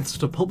great lengths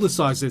to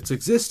publicize its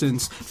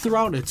existence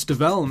throughout its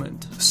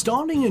development.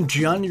 Starting in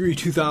January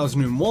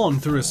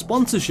 2001 through a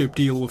sponsorship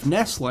deal with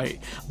Nestle,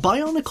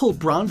 Bionicle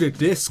branded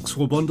discs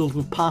were bundled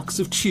with packs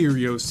of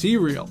Cheerios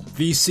cereal.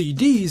 These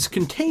CDs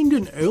contained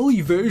an early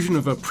version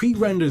of a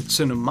pre-rendered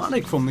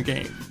cinematic from the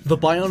game. The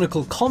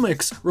Bionicle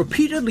comics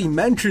repeatedly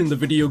mentioned the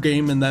video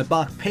game in their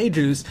back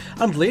pages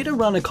and later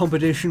ran a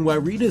competition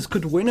where readers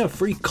could win a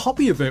free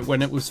copy of it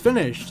when it was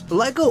finished.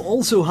 LEGO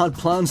also had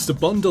plans to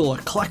bundle a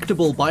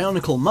collectible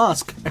Bionicle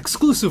mask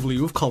exclusively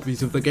with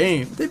copies of the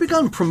game. They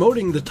began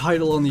promoting the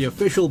title on the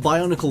official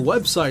Bionicle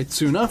website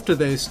soon after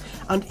this,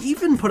 and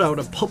even put out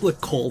a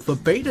public call for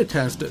beta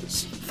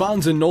testers.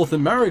 Fans in North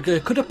America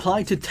could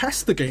apply to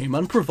test the game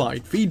and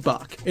provide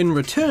feedback. In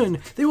return,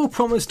 they were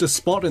promised a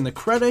spot in the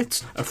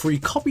credits, a free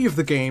copy of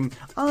the game,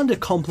 and a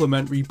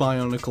complimentary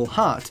Bionicle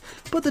hat,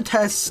 but the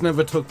tests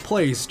never took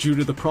place due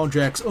to the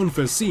project's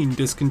unforeseen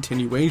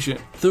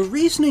discontinuation. The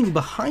reasoning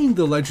behind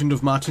the Legend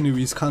of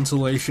Matanui's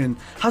cancellation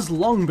has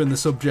long been the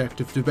subject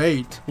of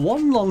debate.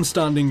 One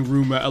long-standing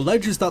rumour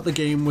alleges that the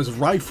game was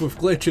rife with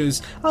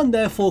glitches and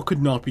therefore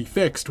could not be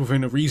fixed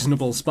within a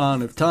reasonable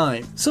span of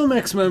time. Some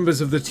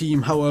ex-members of the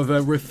team,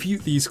 however,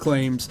 refute these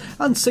claims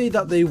and say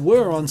that they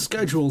were on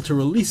schedule to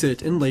release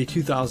it in late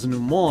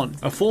 2001.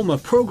 A former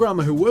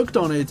programmer who worked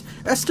on it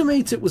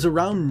estimates it was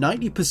around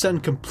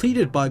 90%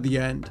 completed by the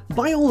end.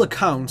 By all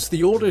accounts,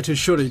 the order to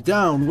shut it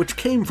down, which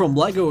came from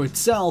LEGO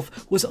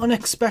itself, was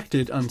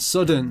unexpected and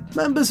sudden.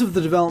 Members of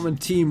the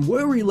development team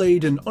were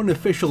relayed an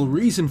unofficial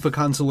reason for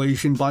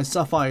cancellation by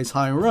Sapphire's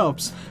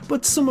higher-ups,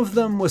 but some of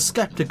them were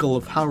skeptical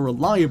of how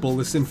reliable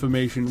this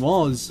information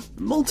was.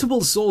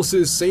 Multiple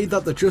sources say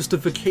that the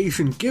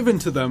justification given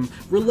to them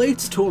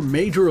relates to a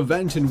major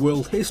event in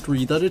world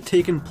history that had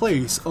taken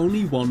place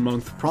only 1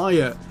 month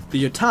prior.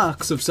 the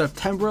attacks of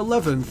September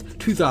 11th,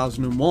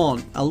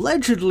 2001.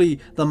 Allegedly,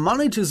 the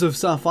managers of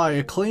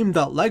Sapphire claimed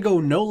that LEGO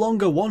no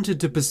longer wanted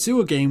to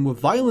pursue a game with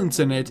violence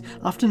in it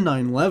after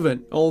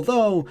 9/11,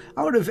 although,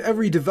 out of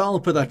every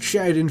developer that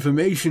shared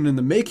information in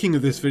the making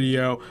of this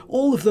video,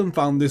 all of them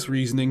found this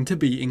reasoning to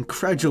be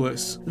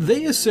incredulous.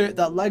 They assert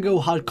that LEGO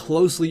had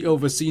closely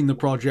overseen the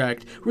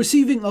project,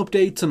 receiving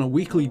updates on a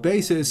weekly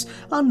basis,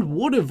 and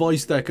would have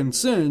voiced their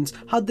concerns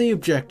had they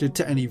objected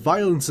to any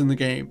violence in the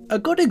game. A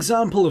good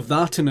example of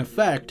that in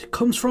effect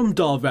comes from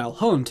Darvel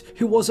Hunt,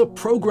 who was a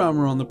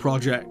programmer on the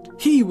project.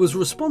 He was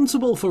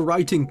responsible for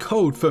writing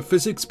code for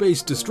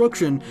physics-based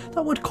destruction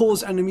that would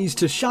cause enemies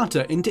to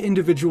shatter into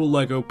individual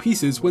LEGO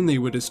pieces when they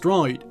were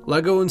destroyed.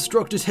 LEGO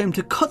instructed him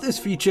to cut this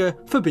feature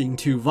for being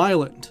too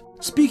violent.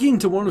 Speaking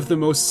to one of the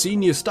most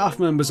senior staff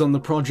members on the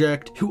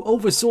project, who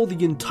oversaw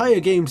the entire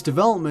game's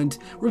development,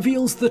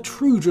 reveals the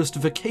true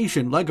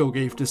justification LEGO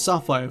gave to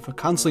Sapphire for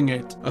cancelling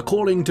it.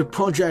 According to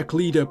project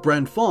leader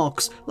Brent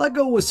Fox,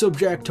 LEGO was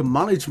subject to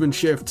management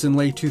shifts in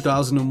late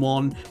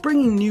 2001,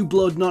 bringing new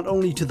blood not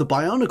only to the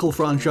Bionicle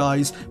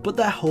franchise, but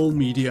their whole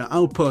media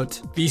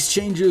output. These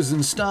changes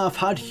in staff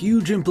had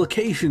huge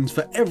implications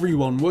for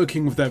everyone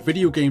working with their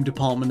video game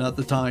department at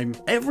the time.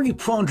 Every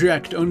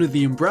project under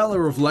the umbrella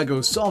of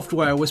LEGO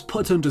software was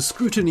put under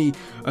scrutiny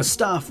as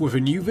staff with a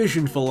new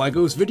vision for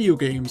LEGO's video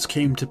games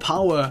came to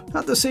power.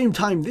 At the same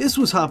time this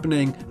was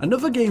happening,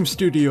 another game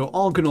studio,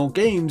 Argonaut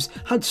Games,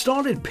 had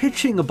started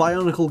pitching a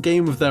Bionicle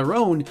game of their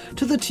own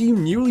to the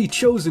team newly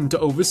chosen to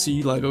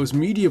oversee LEGO's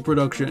media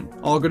production.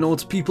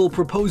 Argonaut's people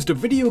proposed a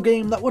video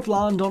game that would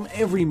land on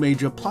every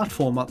major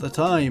platform at the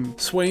time.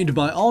 Swayed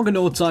by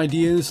Argonaut's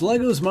ideas,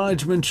 LEGO's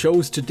management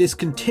chose to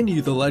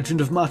discontinue The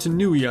Legend of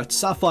Matanui at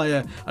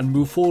Sapphire and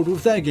move forward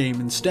with their game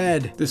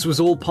instead. This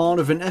was all part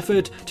of an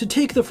effort to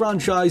take the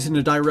franchise in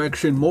a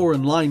direction more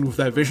in line with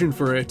their vision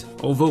for it.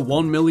 Over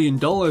 $1 million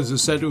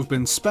is said to have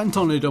been spent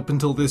on it up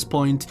until this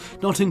point,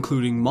 not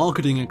including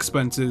marketing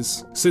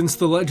expenses. Since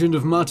The Legend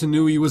of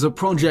Matanui was a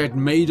project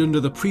made under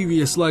the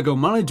previous LEGO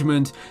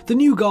management, the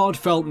new guard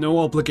felt no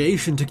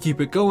obligation to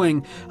keep it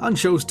going and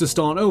chose to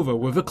start over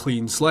with a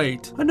clean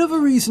slate.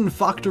 Another reason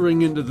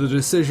factoring into the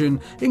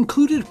decision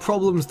included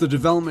problems the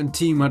development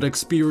team had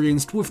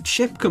experienced with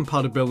chip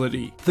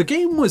compatibility. The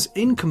game was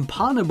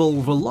incompatible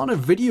with a lot of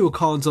video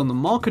cards on the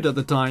market at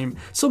the time,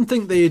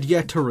 something they had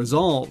yet to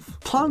resolve.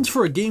 Plans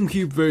for a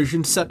GameCube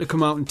version set to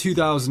come out in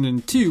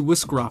 2002 were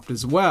scrapped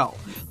as well.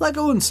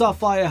 LEGO and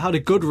Sapphire had a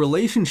good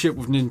relationship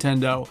with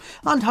Nintendo,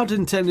 and had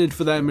intended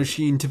for their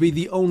machine to be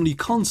the only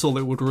console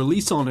it would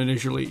release on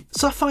initially.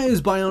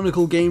 Sapphire's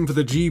Bionicle game for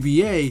the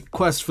GBA,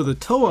 Quest for the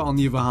Toa on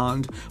the other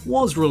hand,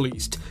 was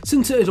released,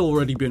 since it had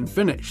already been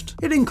finished.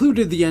 It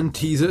included the end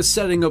teaser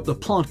setting up the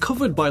plot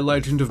covered by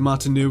Legend of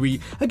Matanui,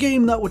 a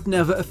game that would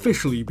never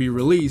officially be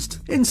released.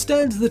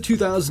 Instead, the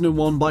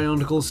 2001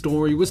 Bionicle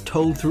story was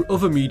told through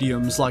other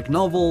mediums like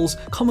novels,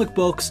 comic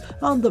books,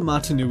 and the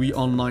Matanui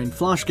Online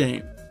Flash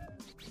game.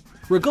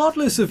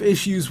 Regardless of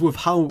issues with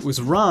how it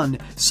was ran,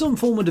 some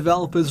former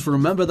developers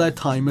remember their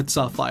time at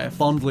Sapphire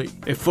fondly.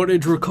 If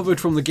footage recovered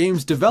from the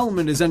game's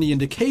development is any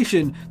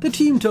indication, the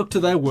team took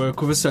to their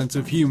work with a sense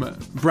of humour.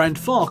 Brent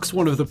Fox,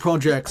 one of the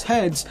project's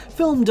heads,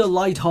 filmed a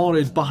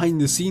light-hearted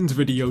behind-the-scenes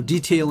video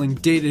detailing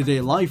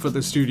day-to-day life at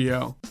the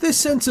studio. This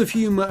sense of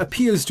humour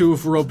appears to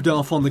have rubbed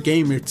off on the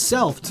game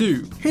itself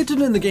too.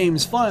 Hidden in the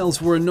game's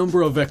files were a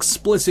number of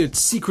explicit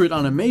secret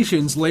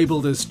animations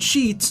labelled as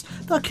cheats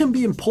that can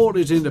be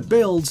imported into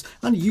builds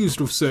and used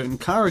with certain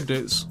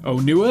characters.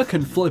 Onua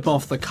can flip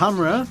off the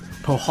camera,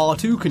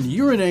 Pohatu can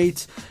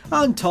urinate,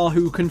 and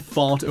Tahu can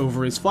fart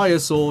over his fire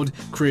sword,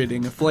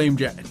 creating a flame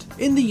jet.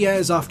 In the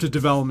years after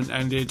development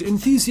ended,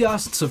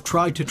 enthusiasts have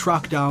tried to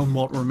track down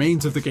what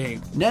remains of the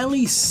game.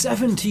 Nearly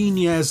 17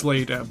 years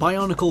later,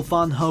 Bionicle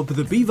fan hub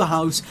The Beaver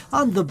House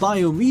and the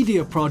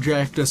Biomedia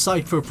Project, a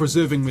site for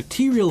preserving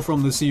material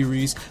from the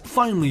series,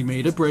 finally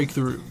made a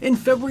breakthrough. In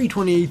February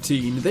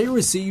 2018, they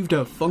received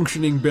a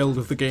functioning build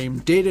of the game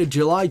dated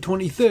July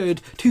 23rd,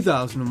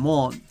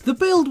 2001. The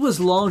build was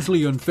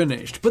largely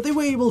unfinished, but they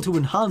were able to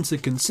enhance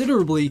it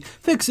considerably,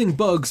 fixing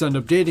bugs and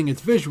updating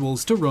its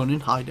visuals to run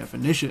in high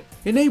definition.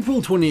 In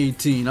April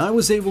 2018, I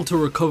was able to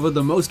recover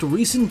the most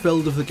recent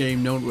build of the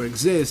game known to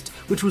exist,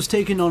 which was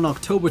taken on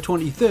October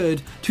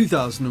 23rd,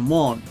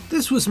 2001.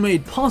 This was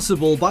made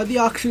possible by the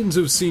actions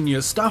of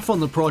senior staff on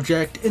the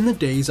project in the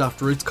days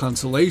after its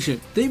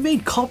cancellation. They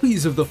made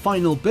copies of the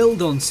final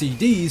build on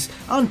CDs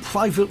and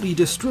privately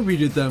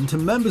distributed them to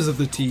members of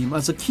the team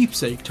as a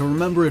keepsake to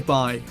remember it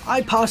by.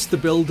 I passed the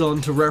build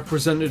on to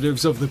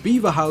representatives of the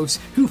Beaver House,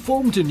 who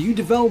formed a new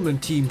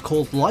development team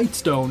called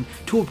Lightstone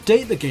to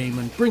update the game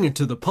and bring it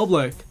to the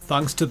public.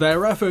 Thanks to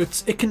their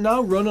efforts, it can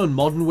now run on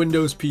modern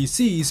Windows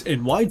PCs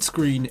in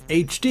widescreen,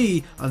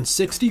 HD, and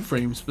 60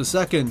 frames per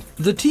second.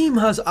 The team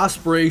has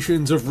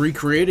aspirations of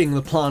recreating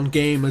the planned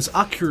game as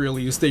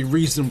accurately as they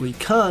reasonably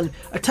can,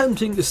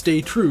 attempting to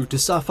stay true to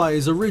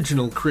Sapphire's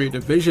original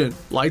creative vision.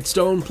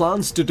 Lightstone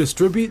plans to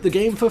distribute the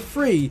game for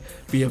free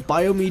via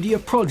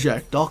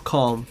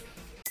biomediaproject.com.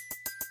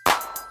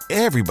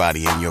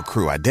 Everybody in your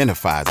crew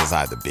identifies as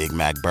either Big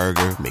Mac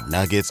Burger,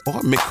 McNuggets, or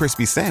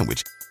McCrispy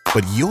Sandwich.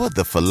 But you're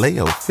the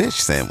Filet-O-Fish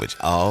Sandwich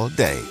all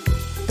day.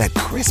 That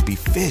crispy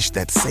fish,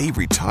 that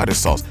savory tartar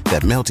sauce,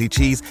 that melty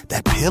cheese,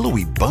 that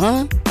pillowy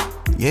bun.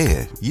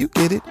 Yeah, you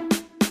get it.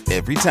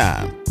 Every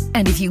time.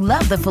 And if you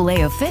love the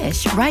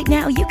Filet-O-Fish, right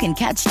now you can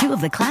catch 2 of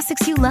the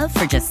classics you love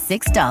for just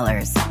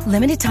 $6.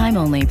 Limited time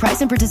only.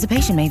 Price and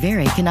participation may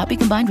vary. Cannot be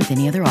combined with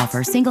any other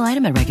offer. Single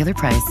item at regular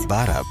price.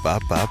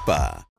 Ba-da-ba-ba-ba.